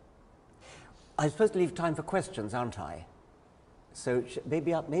supposed to leave time for questions, aren't I? So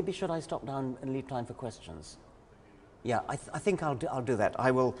maybe should I stop down and leave time for questions? Yeah, I think I'll do that.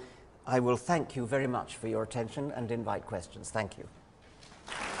 I will thank you very much for your attention and invite questions. Thank you.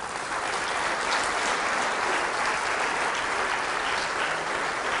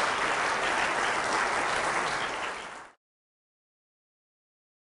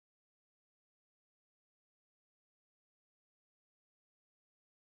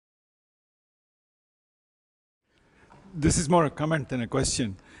 This is more a comment than a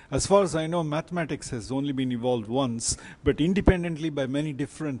question. As far as I know, mathematics has only been evolved once, but independently by many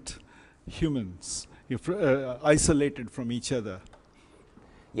different humans, isolated from each other.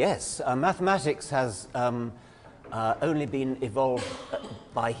 Yes, mathematics has only been evolved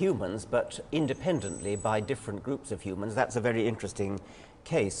by humans, but independently by different groups of humans. That's a very interesting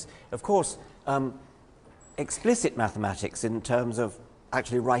case. Of course, explicit mathematics in terms of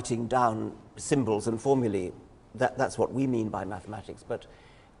actually writing down symbols and formulae, that's what we mean by mathematics. But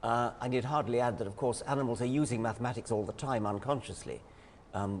I need hardly add that, of course, animals are using mathematics all the time unconsciously.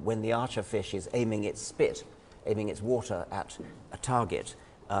 When the archer fish is aiming its spit, aiming its water at a target,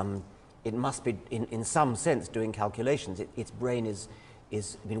 it must be, in some sense, doing calculations. Its brain is I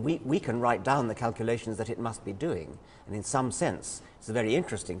mean, we can write down the calculations that it must be doing, and in some sense, it's a very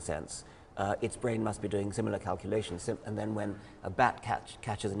interesting sense, its brain must be doing similar calculations. And then when a bat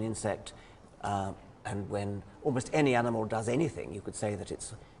catches an insect, and when almost any animal does anything, you could say that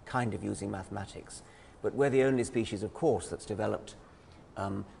it's kind of using mathematics. But we're the only species, of course, that's developed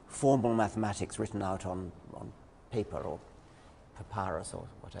formal mathematics written out on paper or papyrus or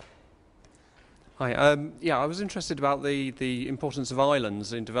whatever. Hi. Yeah, I was interested about the importance of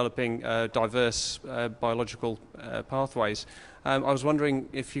islands in developing diverse biological pathways. I was wondering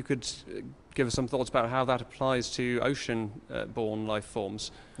if you could give us some thoughts about how that applies to ocean-born life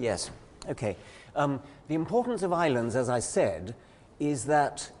forms. Yes. Okay. The importance of islands, as I said, is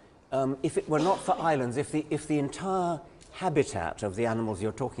that if it were not for islands, if the entire habitat of the animals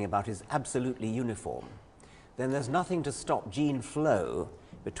you're talking about is absolutely uniform, then there's nothing to stop gene flow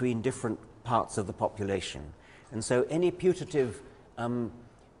between different parts of the population. And so any putative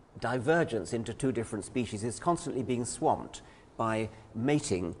divergence into two different species is constantly being swamped by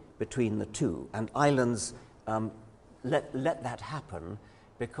mating between the two. And islands let that happen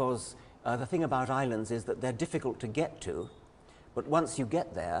because the thing about islands is that they're difficult to get to, but once you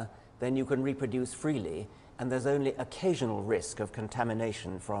get there, then you can reproduce freely, and there's only occasional risk of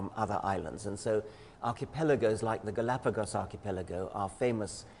contamination from other islands. And so archipelagos like the Galapagos archipelago are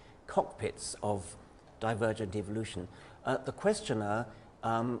famous cockpits of divergent evolution. The questioner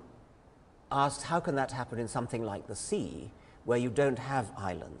asked how can that happen in something like the sea, where you don't have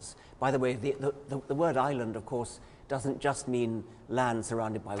islands. By the way, the word island, of course, doesn't just mean land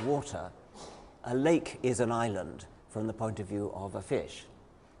surrounded by water. A lake is an island from the point of view of a fish.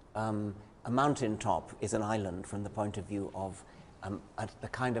 A mountain top is an island from the point of view of the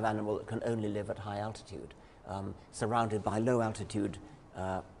kind of animal that can only live at high altitude, surrounded by low altitude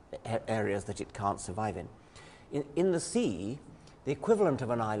areas that it can't survive in. In the sea, the equivalent of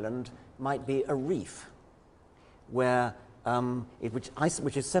an island might be a reef, where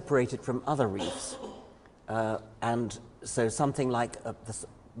which is separated from other reefs, and so something like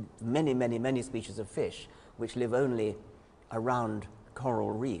many species of fish which live only around coral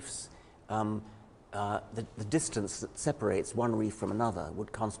reefs. The distance that separates one reef from another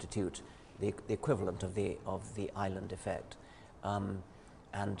would constitute the equivalent of the island effect.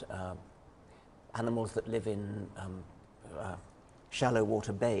 And animals that live in shallow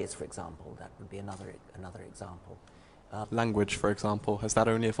water bays, for example, that would be another example. Language, for example, has that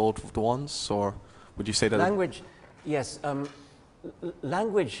only evolved once, or would you say that? Language, yes.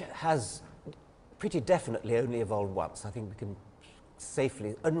 Language has pretty definitely only evolved once. I think we can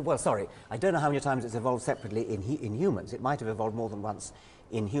safely, well, sorry, I don't know how many times it's evolved separately in humans. It might have evolved more than once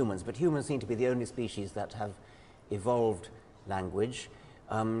in humans, but humans seem to be the only species that have evolved language.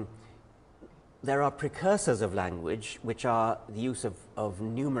 There are precursors of language, which are the use of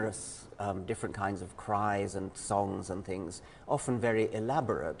numerous different kinds of cries and songs and things, often very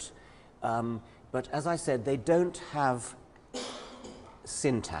elaborate. But as I said, they don't have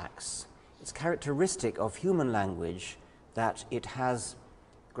syntax. It's characteristic of human language that it has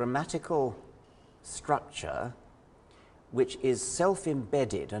grammatical structure which is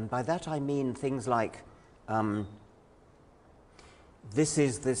self-embedded, and by that I mean things like this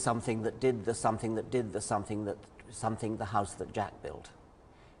is the something that did the something that did the something that something the house that Jack built.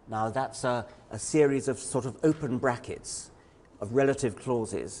 Now that's a series of sort of open brackets of relative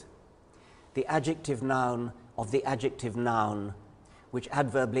clauses. The adjective noun of the adjective noun, which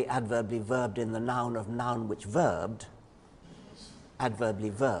adverbly verbed in the noun of noun which verbed,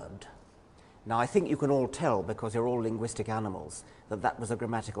 adverbly verbed. Now I think you can all tell, because you're all linguistic animals, that that was a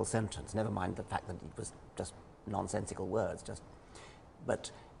grammatical sentence, never mind the fact that it was just nonsensical words.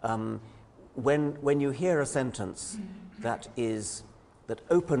 But when you hear a sentence that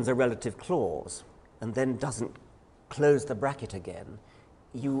opens a relative clause and then doesn't close the bracket again,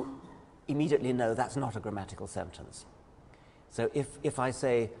 you immediately know that's not a grammatical sentence. So if I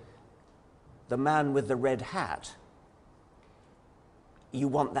say, the man with the red hat, you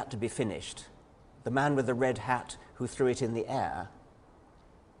want that to be finished. The man with the red hat who threw it in the air,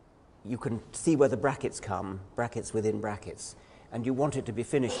 you can see where the brackets come, brackets within brackets, and you want it to be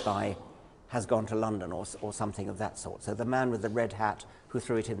finished by has gone to London or something of that sort. So the man with the red hat who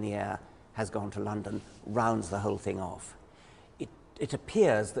threw it in the air has gone to London rounds the whole thing off. It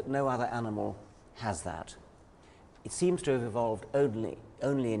appears that no other animal has that. It seems to have evolved only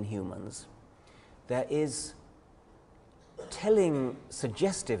in humans. There is telling,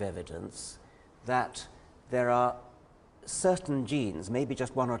 suggestive evidence that there are certain genes, maybe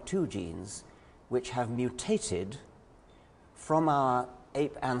just one or two genes, which have mutated from our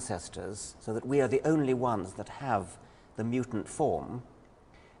ape ancestors so that we are the only ones that have the mutant form,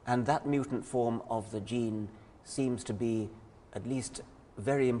 and that mutant form of the gene seems to be at least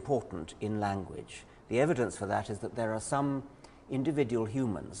very important in language. The evidence for that is that there are some individual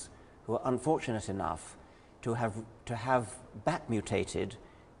humans who are unfortunate enough to have back mutated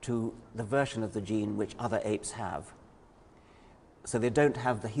to the version of the gene which other apes have. So they don't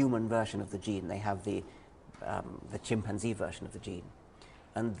have the human version of the gene, they have the chimpanzee version of the gene.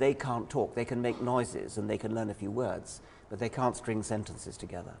 And they can't talk. They can make noises and they can learn a few words, but they can't string sentences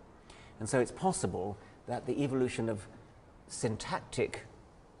together. And so it's possible that the evolution of syntactic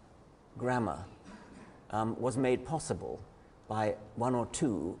grammar was made possible by one or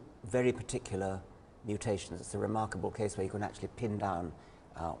two very particular mutations. It's a remarkable case where you can actually pin down,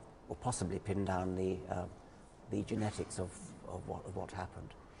 or possibly pin down, the genetics of what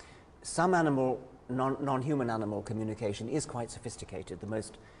happened. Some non-human animal communication is quite sophisticated. The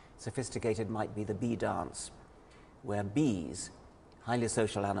most sophisticated might be the bee dance, where bees, highly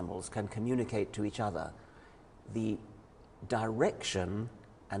social animals, can communicate to each other the direction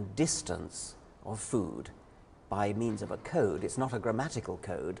and distance of food by means of a code. It's not a grammatical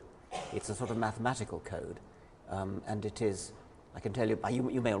code, it's a sort of mathematical code. And it is, I can tell you,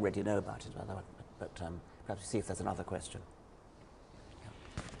 you may already know about it, but perhaps see if there's another question.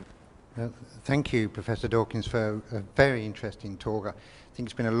 Thank you, Professor Dawkins, for a very interesting talk. I think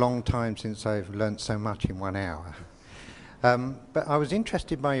it's been a long time since I've learnt so much in 1 hour. But I was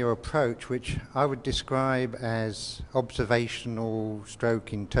interested by your approach, which I would describe as observational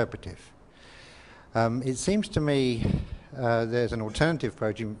stroke interpretive. It seems to me there's an alternative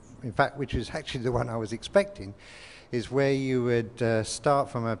approach, in fact, which is actually the one I was expecting, is where you would start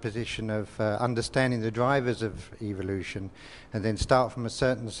from a position of understanding the drivers of evolution, and then start from a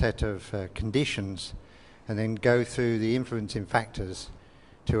certain set of conditions, and then go through the influencing factors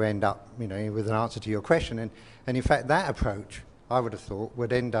to end up, you know, with an answer to your question. And in fact, that approach, I would have thought,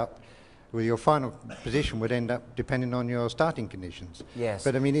 would end up, well, your final position would end up depending on your starting conditions. Yes.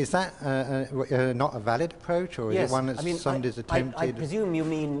 But I mean, is that not a valid approach, or is Yes. it one that somebody's attempted? I presume you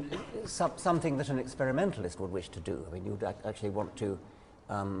mean something that an experimentalist would wish to do. I mean, you'd actually want to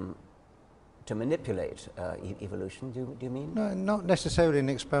manipulate evolution. Do you mean? No, not necessarily an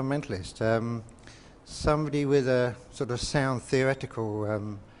experimentalist. Somebody with a sort of sound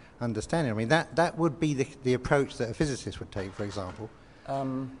theoretical understanding. I mean, that would be the approach that a physicist would take, for example.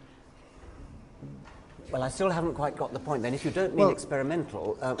 Well, I still haven't quite got the point then. If you don't mean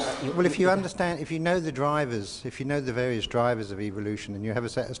experimental... well, if you understand, if you know the drivers, if you know the various drivers of evolution, and you have a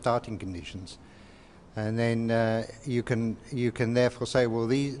set of starting conditions, and then you can therefore say, well,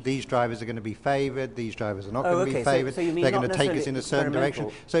 these drivers are going to be favoured, these drivers are not going to be favoured, so you mean they're not going to take us in a certain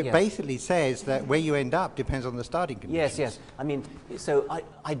direction. So it basically says that where you end up depends on the starting conditions. Yes. I mean, so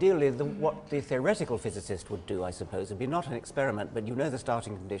ideally, what the theoretical physicist would do, I suppose, would be not an experiment, but you know the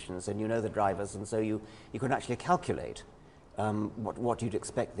starting conditions and you know the drivers, and so you can actually calculate what you'd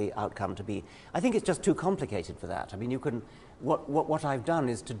expect the outcome to be. I think it's just too complicated for that. I mean, you can. What I've done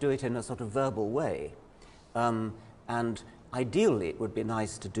is to do it in a sort of verbal way, and ideally it would be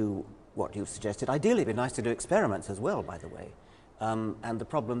nice to do what you've suggested. Ideally, it'd be nice to do experiments as well, by the way. And the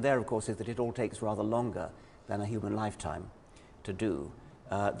problem there, of course, is that it all takes rather longer than a human lifetime to do.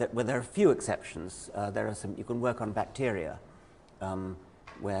 Well, there are a few exceptions. There are some. You can work on bacteria,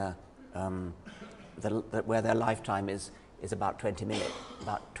 where their lifetime is about 20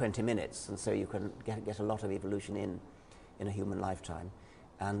 minutes, and so you can get a lot of evolution in a human lifetime.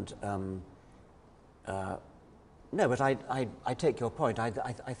 And no, but I take your point. I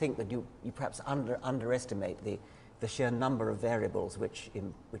think that you perhaps underestimate the sheer number of variables which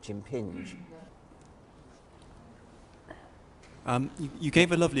impinge. You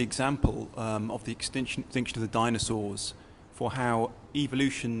gave a lovely example of the extinction of the dinosaurs, for how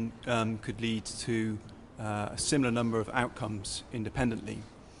evolution could lead to a similar number of outcomes independently,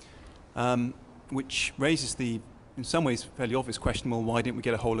 which raises the, in some ways, fairly obvious question, well, why didn't we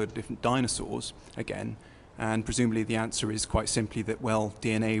get a whole load of different dinosaurs again? And presumably the answer is quite simply that, well,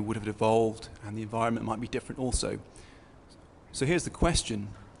 DNA would have evolved and the environment might be different also. So here's the question.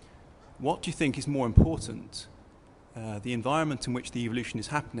 What do you think is more important, the environment in which the evolution is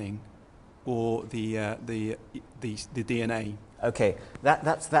happening, or the DNA? Okay,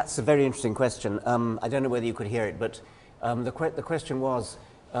 that's a very interesting question. I don't know whether you could hear it, but the question was,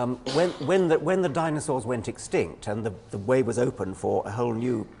 when the dinosaurs went extinct and the way was open for a whole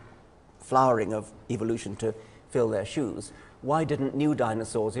new flowering of evolution to fill their shoes, why didn't new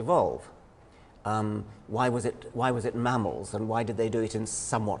dinosaurs evolve? Why was it mammals, and why did they do it in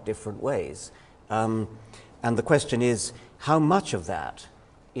somewhat different ways? And the question is, how much of that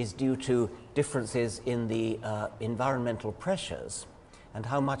is due to differences in the environmental pressures, and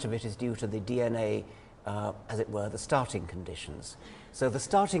how much of it is due to the DNA, as it were, the starting conditions. So the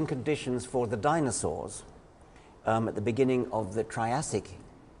starting conditions for the dinosaurs at the beginning of the Triassic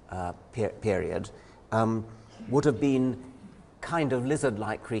period would have been kind of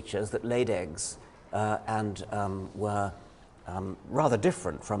lizard-like creatures that laid eggs and were rather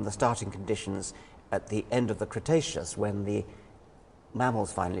different from the starting conditions at the end of the Cretaceous, when the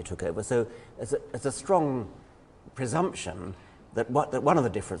mammals finally took over. So there's a strong presumption that one of the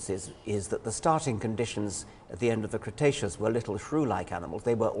differences is that the starting conditions at the end of the Cretaceous were little shrew-like animals.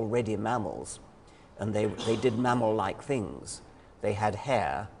 They were already mammals, and they did mammal-like things. They had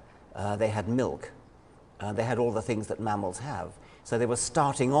hair, they had milk, they had all the things that mammals have. So they were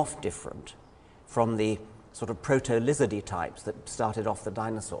starting off different from the sort of proto-lizardy types that started off the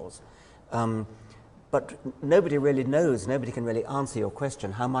dinosaurs. But nobody really knows, nobody can really answer your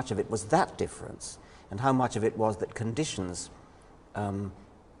question how much of it was that difference and how much of it was that conditions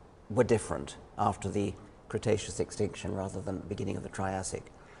were different after the Cretaceous extinction rather than the beginning of the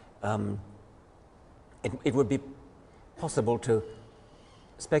Triassic. It would be possible to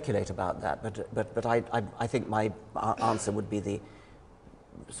speculate about that, but I think my answer would be the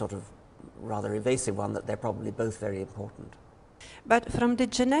sort of rather evasive one, that they're probably both very important. But from the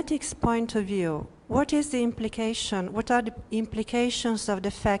genetics point of view, what is the implication? What are the implications of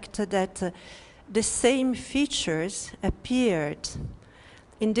the fact that the same features appeared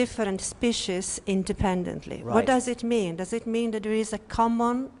in different species independently? Right. What does it mean? Does it mean that there is a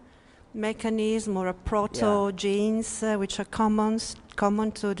common mechanism or a proto-genes which are common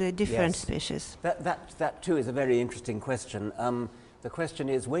to the different species? That too is a very interesting question. The question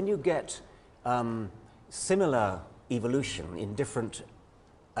is, when you get similar evolution in different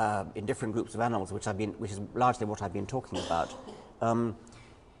groups of animals, which is largely what I've been talking about,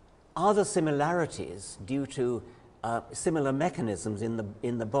 are the similarities due to similar mechanisms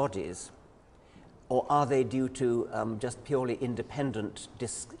in the bodies, or are they due to just purely independent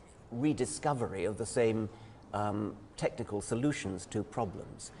rediscovery of the same technical solutions to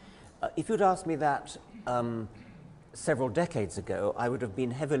problems? If you'd asked me that several decades ago, I would have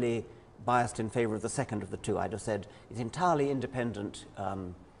been heavily biased in favor of the second of the two. I'd have said it's entirely independent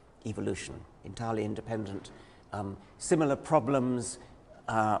evolution, entirely independent. Similar problems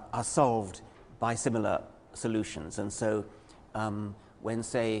are solved by similar solutions. And so when,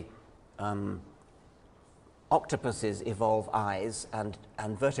 say, octopuses evolve eyes and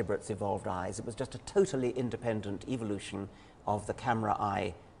vertebrates evolved eyes, it was just a totally independent evolution of the camera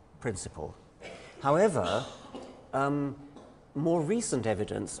eye principle. However, more recent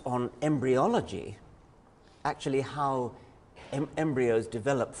evidence on embryology, actually how embryos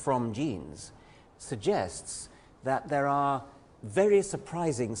develop from genes, suggests that there are very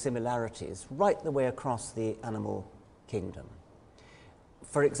surprising similarities right the way across the animal kingdom.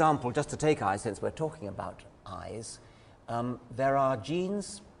 For example, just to take eyes, since we're talking about eyes, there are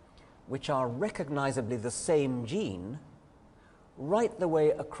genes which are recognizably the same gene right the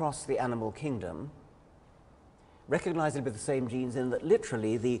way across the animal kingdom, recognizably the same genes in that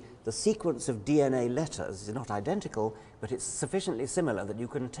literally the sequence of DNA letters is not identical, but it's sufficiently similar that you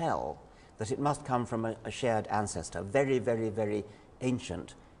can tell that it must come from a shared ancestor, very, very, very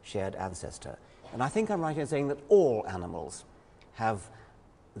ancient shared ancestor. And I think I'm right in saying that all animals have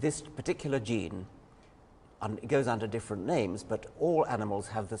this particular gene, and it goes under different names, but all animals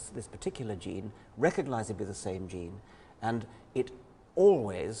have this particular gene, recognizably the same gene, and it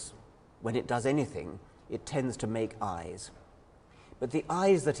always, when it does anything, it tends to make eyes. But the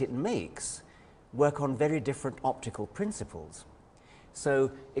eyes that it makes work on very different optical principles.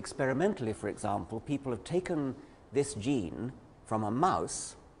 So experimentally, for example, people have taken this gene from a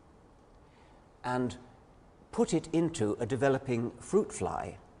mouse and put it into a developing fruit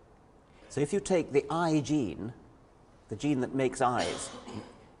fly. So if you take the eye gene, the gene that makes eyes,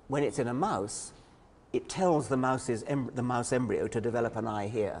 when it's in a mouse, it tells the mouse embryo to develop an eye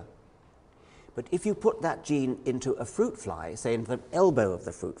here. But if you put that gene into a fruit fly, say into the elbow of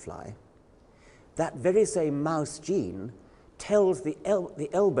the fruit fly, that very same mouse gene tells the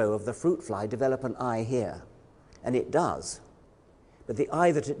elbow of the fruit fly develop an eye here, and it does. But the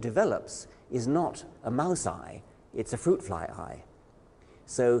eye that it develops is not a mouse eye, it's a fruit fly eye.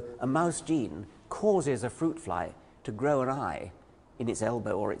 So a mouse gene causes a fruit fly to grow an eye in its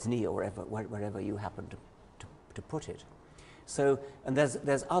elbow or its knee or wherever you happen to put it. So, and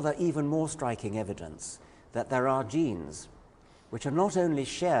there's other even more striking evidence that there are genes which are not only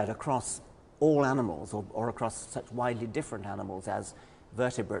shared across all animals or across such widely different animals as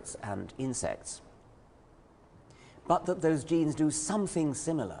vertebrates and insects, but that those genes do something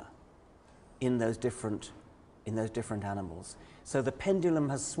similar in those different animals. So the pendulum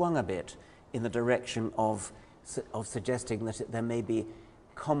has swung a bit in the direction of suggesting that there may be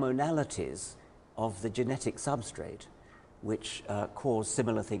commonalities of the genetic substrate which cause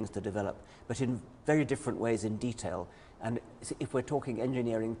similar things to develop, but in very different ways in detail. And if we're talking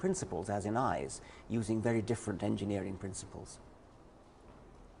engineering principles, as in eyes, using very different engineering principles.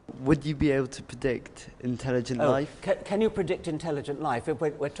 Would you be able to predict intelligent life? Can you predict intelligent life? If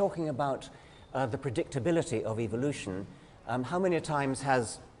we're talking about the predictability of evolution, How many times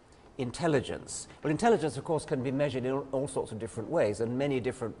has intelligence? Well, intelligence, of course, can be measured in all sorts of different ways, and many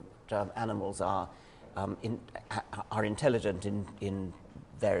different animals are intelligent in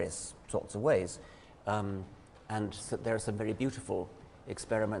various sorts of ways. And so there are some very beautiful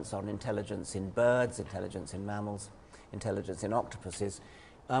experiments on intelligence in birds, intelligence in mammals, intelligence in octopuses.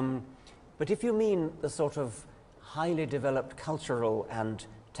 But if you mean the sort of highly developed cultural and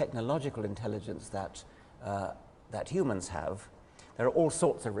technological intelligence that humans have, there are all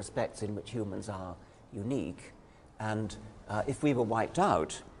sorts of respects in which humans are unique. And if we were wiped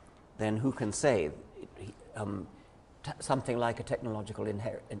out, then who can say something like a technological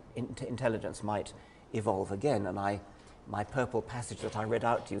intelligence might evolve again? And my purple passage that I read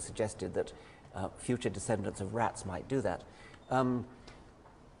out to you suggested that future descendants of rats might do that.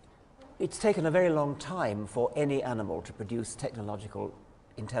 It's taken a very long time for any animal to produce technological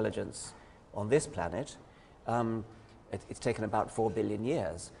intelligence on this planet. It's taken about 4 billion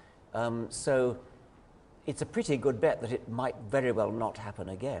years. So it's a pretty good bet that it might very well not happen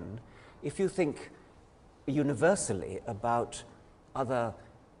again. If you think universally about other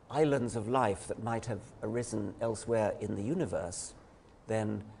islands of life that might have arisen elsewhere in the universe,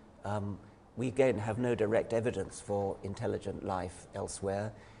 then we again have no direct evidence for intelligent life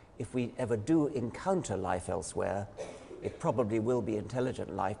elsewhere. If we ever do encounter life elsewhere, it probably will be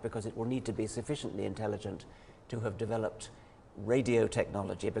intelligent life, because it will need to be sufficiently intelligent to have developed radio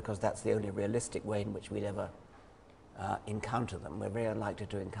technology, because that's the only realistic way in which we'd ever encounter them. We're very unlikely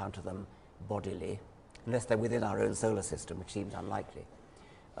to encounter them bodily, unless they're within our own solar system, which seems unlikely.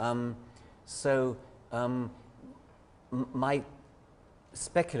 My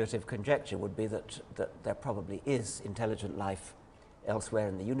speculative conjecture would be that there probably is intelligent life elsewhere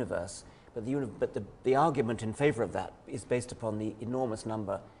in the universe, but the argument in favor of that is based upon the enormous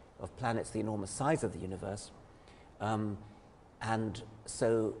number of planets, the enormous size of the universe, and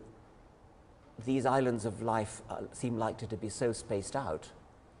so these islands of life seem likely to be so spaced out.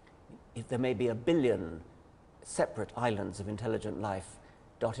 If there may be 1 billion separate islands of intelligent life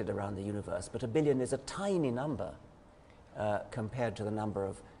dotted around the universe, but 1 billion is a tiny number compared to the number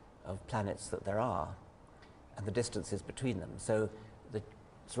of planets that there are and the distances between them. So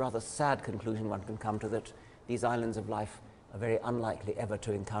it's a rather sad conclusion one can come to, that these islands of life are very unlikely ever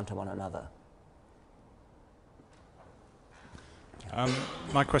to encounter one another.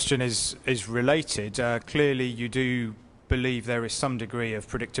 My question is related. Clearly you do believe there is some degree of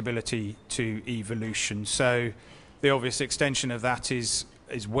predictability to evolution. So the obvious extension of that is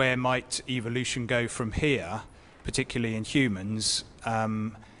where might evolution go from here, particularly in humans?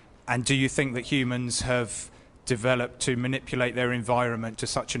 And do you think that humans have developed to manipulate their environment to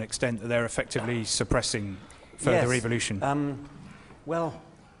such an extent that they're effectively suppressing further evolution? Well,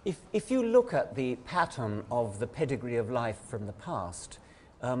 if you look at the pattern of the pedigree of life from the past,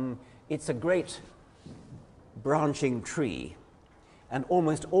 it's a great branching tree, and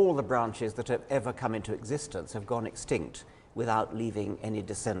almost all the branches that have ever come into existence have gone extinct without leaving any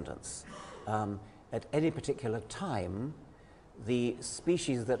descendants. At any particular time, the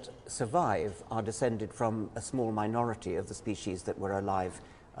species that survive are descended from a small minority of the species that were alive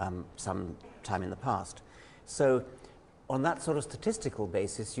some time in the past. So on that sort of statistical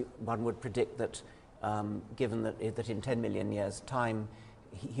basis, one would predict that given that in 10 million years' time,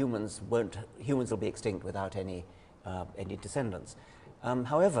 humans will be extinct without any descendants.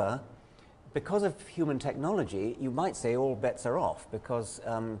 However, because of human technology, you might say all bets are off, because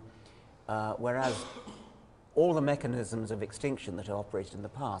whereas all the mechanisms of extinction that have operated in the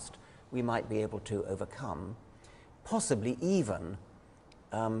past, we might be able to overcome, possibly even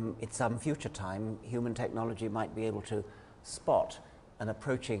at some future time, human technology might be able to spot an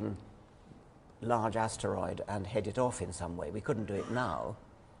approaching large asteroid and head it off in some way. We couldn't do it now.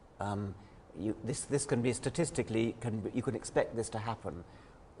 This can be statistically, you can expect this to happen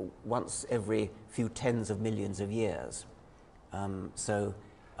once every few tens of millions of years.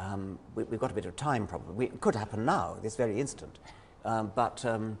 We've got a bit of time probably. It could happen now, this very instant. But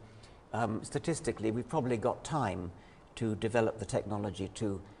statistically, we've probably got time to develop the technology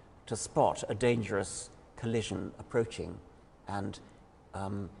to spot a dangerous collision approaching, and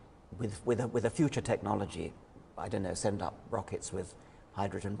with a future technology, I don't know, send up rockets with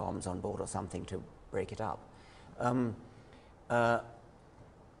hydrogen bombs on board or something to break it up.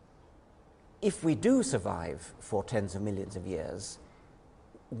 If we do survive for tens of millions of years,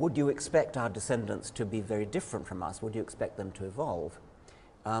 would you expect our descendants to be very different from us? Would you expect them to evolve?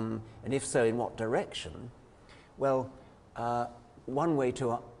 And if so, in what direction? Well, one way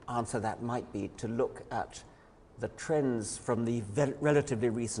to answer that might be to look at the trends from the relatively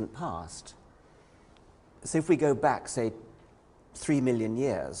recent past. So if we go back, say, 3 million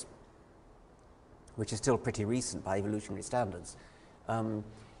years, which is still pretty recent by evolutionary standards,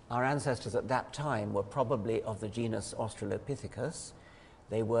 our ancestors at that time were probably of the genus Australopithecus.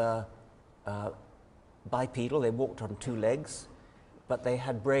 They were bipedal, they walked on 2 legs, but they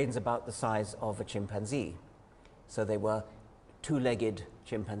had brains about the size of a chimpanzee. So they were 2-legged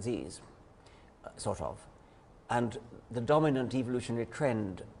chimpanzees, sort of. And the dominant evolutionary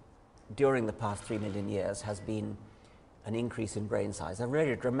trend during the past 3 million years has been an increase in brain size, a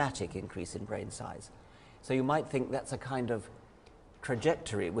very dramatic increase in brain size. So you might think that's a kind of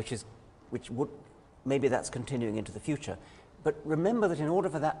trajectory which would, maybe that's continuing into the future. But remember that in order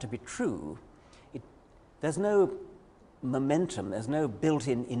for that to be true, there's no momentum, there's no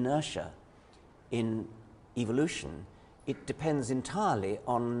built-in inertia in evolution. It depends entirely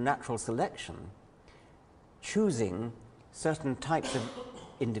on natural selection, choosing certain types of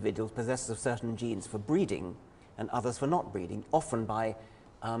individuals possessors of certain genes for breeding and others for not breeding, often by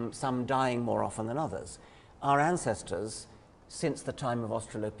some dying more often than others. Our ancestors, since the time of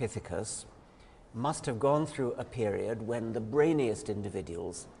Australopithecus, must have gone through a period when the brainiest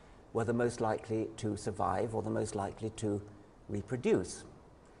individuals were the most likely to survive or the most likely to reproduce.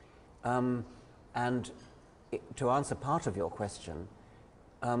 To answer part of your question,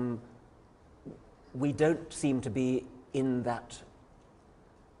 we don't seem to be in that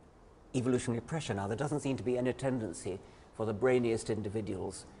evolutionary pressure now. There doesn't seem to be any tendency for the brainiest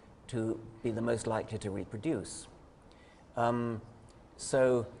individuals to be the most likely to reproduce.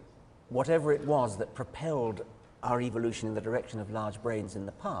 So whatever it was that propelled our evolution in the direction of large brains in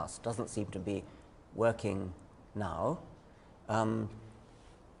the past doesn't seem to be working now.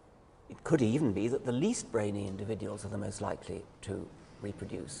 It could even be that the least brainy individuals are the most likely to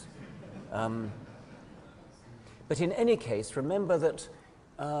reproduce. But in any case, remember that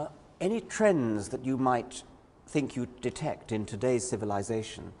any trends that you might think you detect in today's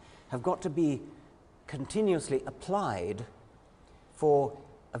civilization have got to be continuously applied for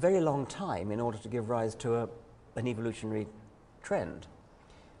a very long time in order to give rise to an evolutionary trend.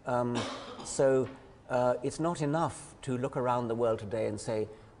 It's not enough to look around the world today and say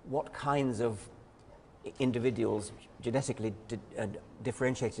what kinds of individuals, genetically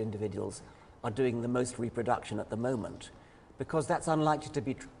differentiated individuals, are doing the most reproduction at the moment, because that's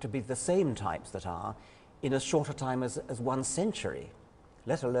unlikely to be the same types that are in as short a time as 1 century,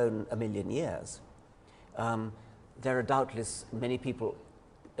 let alone 1 million years. There are doubtless many people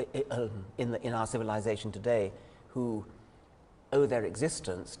in our civilization today who owe their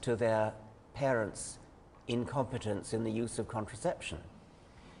existence to their parents' incompetence in the use of contraception.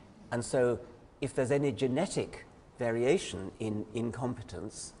 And so if there's any genetic variation in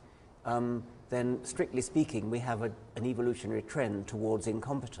incompetence, then strictly speaking, we have an evolutionary trend towards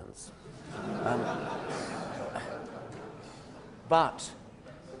incompetence. But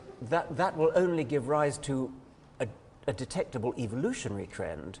that will only give rise to a detectable evolutionary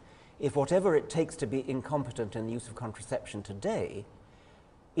trend if whatever it takes to be incompetent in the use of contraception today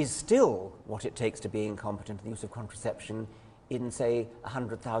is still what it takes to be incompetent in the use of contraception in, say,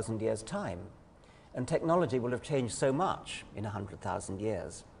 100,000 years' time. And technology will have changed so much in 100,000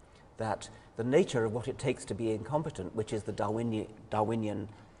 years that the nature of what it takes to be incompetent, which is the Darwinian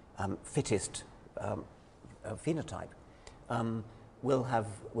fittest phenotype, will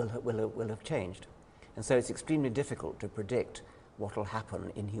have changed. And so it's extremely difficult to predict what will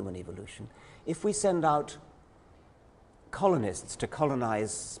happen in human evolution. If we send out colonists to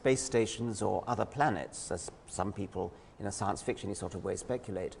colonize space stations or other planets, as some people in a science fiction-y sort of way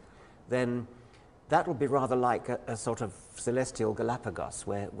speculate, then that will be rather like a sort of celestial Galapagos,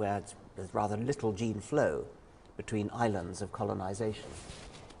 where there's rather little gene flow between islands of colonization.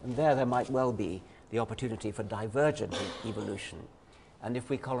 And there might well be the opportunity for divergent evolution. And if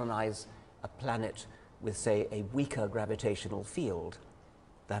we colonize a planet with, say, a weaker gravitational field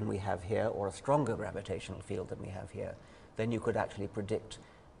than we have here, or a stronger gravitational field than we have here, then you could actually predict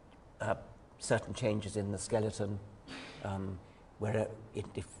certain changes in the skeleton, where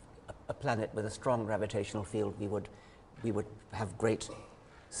if a planet with a strong gravitational field, we would have great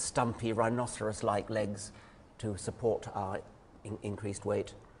stumpy rhinoceros-like legs to support our increased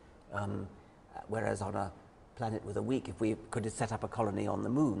weight, whereas on a planet with a weak, if we could set up a colony on the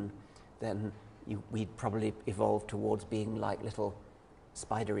moon, then we'd probably evolve towards being like little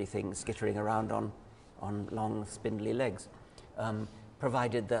spidery things skittering around on long spindly legs,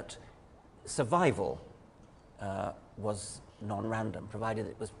 provided that survival was non-random, provided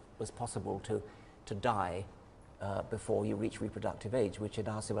it was possible to die before you reach reproductive age, which in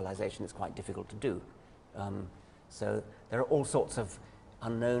our civilization is quite difficult to do. So there are all sorts of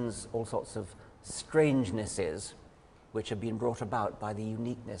unknowns, all sorts of strangenesses which have been brought about by the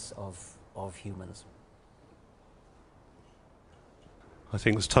uniqueness of humans. I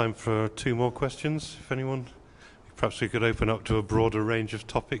think there's time for 2 more questions, if anyone. Perhaps we could open up to a broader range of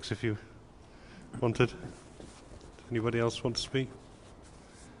topics if you wanted. Does anybody else want to speak?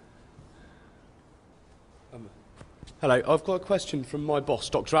 Hello, I've got a question from my boss,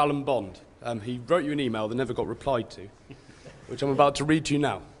 Dr. Alan Bond. He wrote you an email that never got replied to, which I'm about to read to you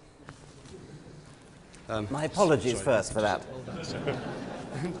now. My apologies first for that.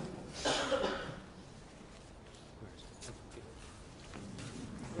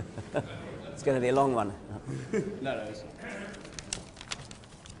 It's going to be a long one. No, it's...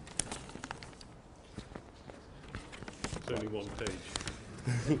 It's only 1 page.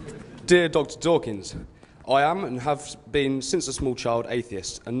 Dear Dr. Dawkins, I am and have been since a small child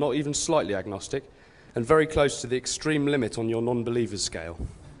atheist and not even slightly agnostic and very close to the extreme limit on your non-believers scale.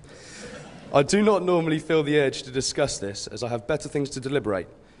 I do not normally feel the urge to discuss this as I have better things to deliberate,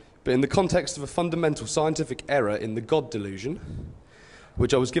 but in the context of a fundamental scientific error in the God delusion,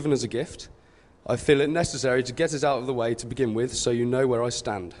 which I was given as a gift, I feel it necessary to get it out of the way to begin with so you know where I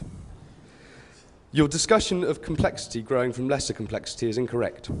stand. Your discussion of complexity growing from lesser complexity is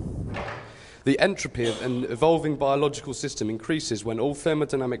incorrect. The entropy of an evolving biological system increases when all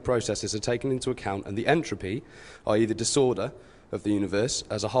thermodynamic processes are taken into account and the entropy, i.e. the disorder, of the universe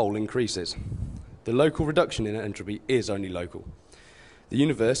as a whole increases. The local reduction in entropy is only local. The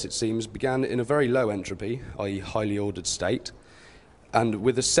universe, it seems, began in a very low entropy, i.e. highly ordered state, and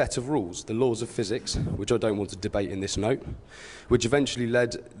with a set of rules, the laws of physics, which I don't want to debate in this note, which eventually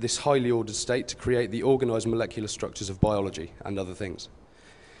led this highly ordered state to create the organised molecular structures of biology and other things.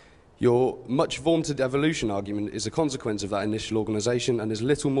 Your much vaunted evolution argument is a consequence of that initial organisation and is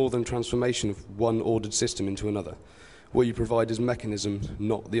little more than transformation of one ordered system into another. What you provide is mechanisms,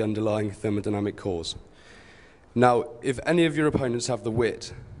 not the underlying thermodynamic cause. Now, if any of your opponents have the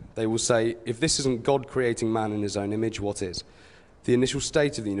wit, they will say, if this isn't God creating man in his own image, what is? The initial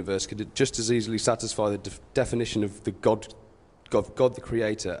state of the universe could just as easily satisfy the definition of the God the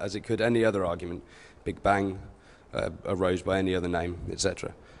Creator as it could any other argument. Big Bang arose by any other name,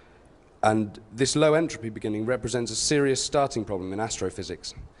 etc. And this low entropy beginning represents a serious starting problem in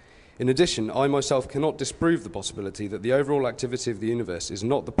astrophysics. In addition, I myself cannot disprove the possibility that the overall activity of the universe is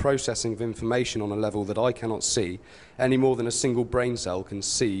not the processing of information on a level that I cannot see, any more than a single brain cell can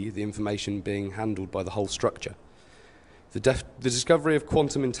see the information being handled by the whole structure. The discovery of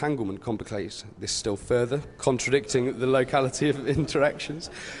quantum entanglement complicates this still further, contradicting the locality of interactions,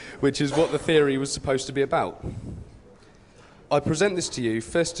 which is what the theory was supposed to be about. I present this to you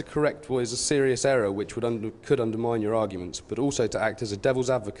first to correct what is a serious error which could undermine your arguments, but also to act as a devil's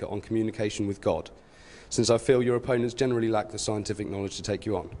advocate on communication with God, since I feel your opponents generally lack the scientific knowledge to take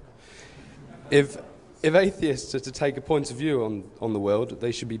you on. If atheists are to take a point of view on the world,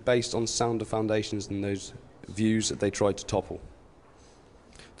 they should be based on sounder foundations than those views that they tried to topple.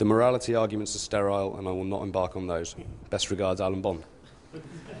 The morality arguments are sterile, and I will not embark on those. Best regards, Alan Bond.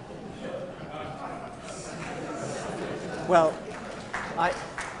 Well,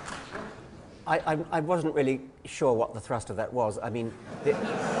 I wasn't really sure what the thrust of that was. I mean,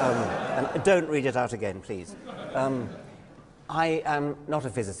 and don't read it out again, please. I am not a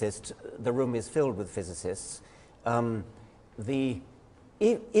physicist. The room is filled with physicists.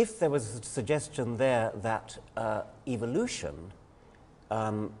 If there was a suggestion there that evolution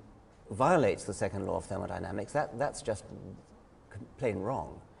violates the second law of thermodynamics, that's just plain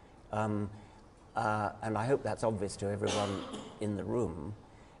wrong. And I hope that's obvious to everyone in the room.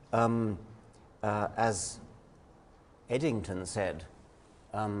 As Eddington said,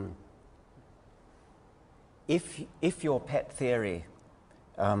 if your pet theory,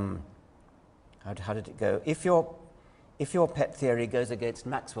 how did it go? If your pet theory goes against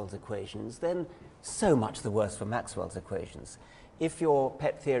Maxwell's equations, then so much the worse for Maxwell's equations. If your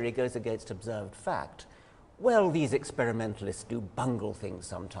pet theory goes against observed fact, well, these experimentalists do bungle things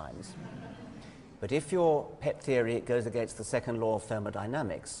sometimes. But if your pet theory goes against the second law of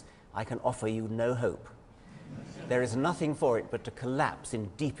thermodynamics, I can offer you no hope. There is nothing for it but to collapse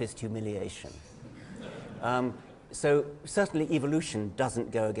in deepest humiliation. So certainly evolution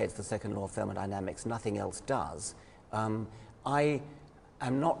doesn't go against the second law of thermodynamics. Nothing else does. I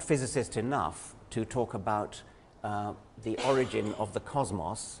am not physicist enough to talk about the origin of the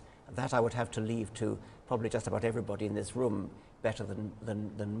cosmos. That I would have to leave to probably just about everybody in this room better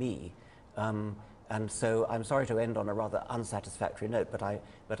than me. And so I'm sorry to end on a rather unsatisfactory note, but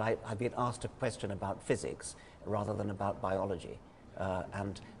I've been asked a question about physics rather than about biology.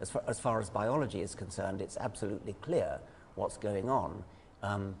 And as far as biology is concerned, it's absolutely clear what's going on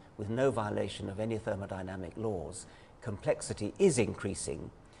with no violation of any thermodynamic laws. complexity is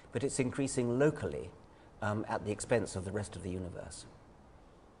increasing, but it's increasing locally at the expense of the rest of the universe.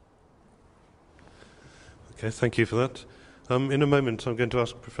 Okay, thank you for that. In a moment, I'm going to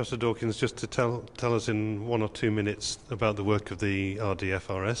ask Professor Dawkins just to tell us in 1 or 2 minutes about the work of the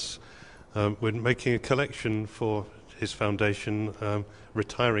RDFRS. We're making a collection for his foundation,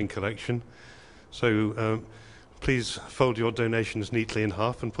 retiring collection. So please fold your donations neatly in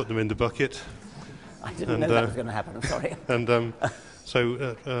half and put them in the bucket. I didn't know that was going to happen, I'm sorry. And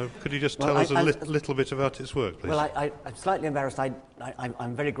so could you just tell us a little bit about its work, please? Well, I'm slightly embarrassed.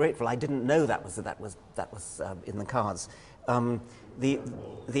 I'm very grateful. I didn't know that was in the cards. The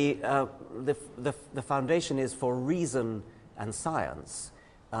foundation is for reason and science,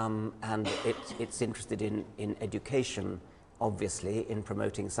 and it's interested in education, obviously, in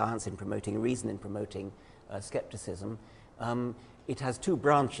promoting science, in promoting reason, in promoting skepticism. It has 2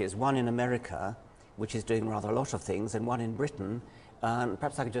 branches, one in America, which is doing rather a lot of things, and one in Britain. And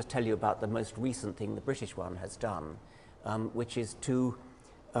perhaps I could just tell you about the most recent thing the British one has done, which is to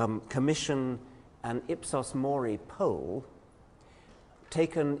commission an Ipsos Mori poll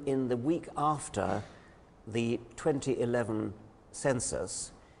taken in the week after the 2011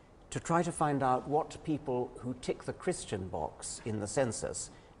 census to try to find out what people who tick the Christian box in the census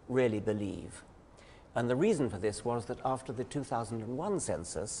really believe. And the reason for this was that after the 2001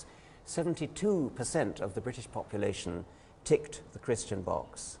 census, 72% of the British population ticked the Christian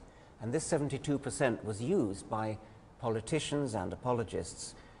box. And this 72% was used by politicians and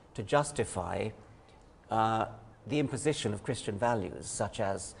apologists to justify the imposition of Christian values, such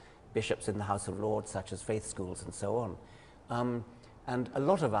as bishops in the House of Lords, such as faith schools, and so on. And a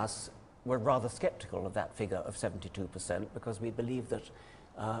lot of us were rather skeptical of that figure of 72% because we believed that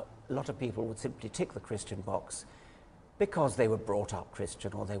a lot of people would simply tick the Christian box because they were brought up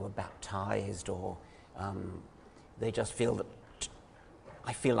Christian, or they were baptized, or they just feel that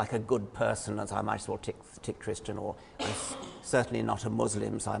I feel like a good person, and so I might as well tick Christian, or I'm certainly not a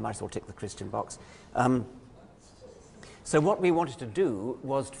Muslim, so I might as well tick the Christian box. So what we wanted to do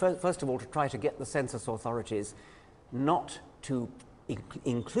was, first of all, to try to get the census authorities not to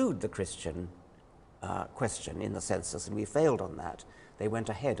include the Christian question in the census, and we failed on that. They went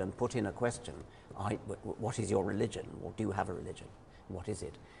ahead and put in a question, what is your religion, or do you have a religion, what is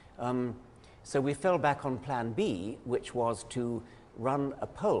it? So we fell back on plan B, which was to run a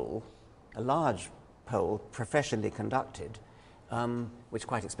poll, a large poll, professionally conducted, which is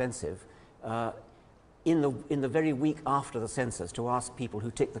quite expensive, in the very week after the census, to ask people who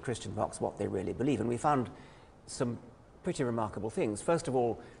tick the Christian box what they really believe. And we found some pretty remarkable things. First of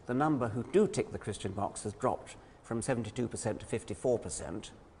all, the number who do tick the Christian box has dropped from 72% to 54%,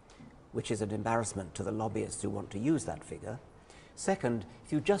 which is an embarrassment to the lobbyists who want to use that figure. Second,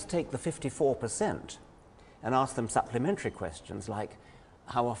 if you just take the 54% and ask them supplementary questions like,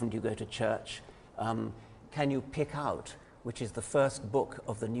 how often do you go to church? Can you pick out which is the first book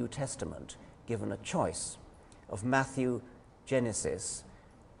of the New Testament, given a choice of Matthew, Genesis,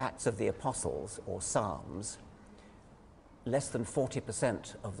 Acts of the Apostles, or Psalms? Less than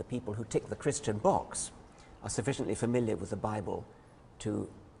 40% of the people who tick the Christian box are sufficiently familiar with the Bible to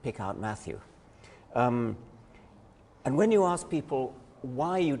pick out Matthew. And when you ask people,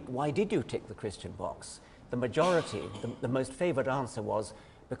 why did you tick the Christian box? The majority, the most favored answer was,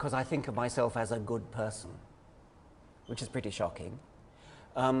 because I think of myself as a good person, which is pretty shocking.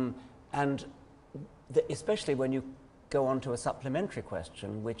 And especially when you go on to a supplementary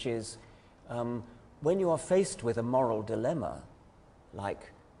question, which is, when you are faced with a moral dilemma,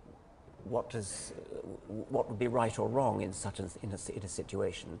 like what would be right or wrong in a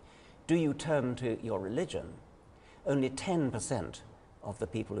situation, do you turn to your religion? Only 10% of the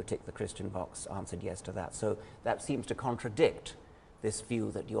people who tick the Christian box answered yes to that. So that seems to contradict this view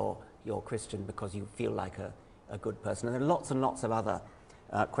that you're Christian because you feel like a good person. And there are lots and lots of other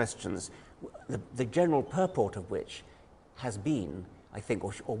questions, the general purport of which has been, I think,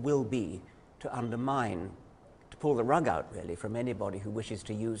 or will be, to undermine, to pull the rug out, really, from anybody who wishes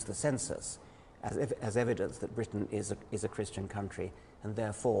to use the census as evidence that Britain is a Christian country, and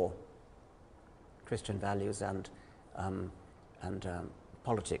therefore Christian values and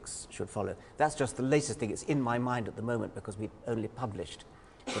politics should follow. That's just the latest thing. It's in my mind at the moment because we only published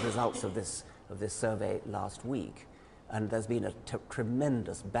the results of this survey last week, and there's been a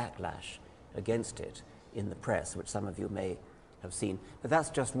tremendous backlash against it in the press, which some of you may have seen. But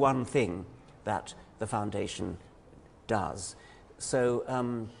that's just one thing that the foundation does.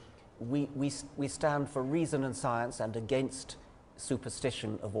 So we stand for reason and science and against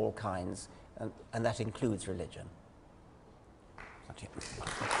superstition of all kinds, and that includes religion. Thank you.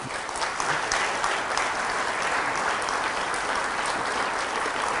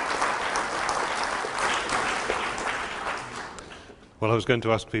 Well, I was going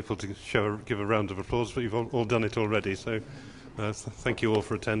to ask people to give a round of applause, but you've all done it already. So thank you all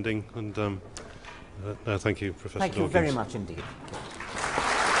for attending, and thank you, Professor Dawkins. Thank you very much indeed.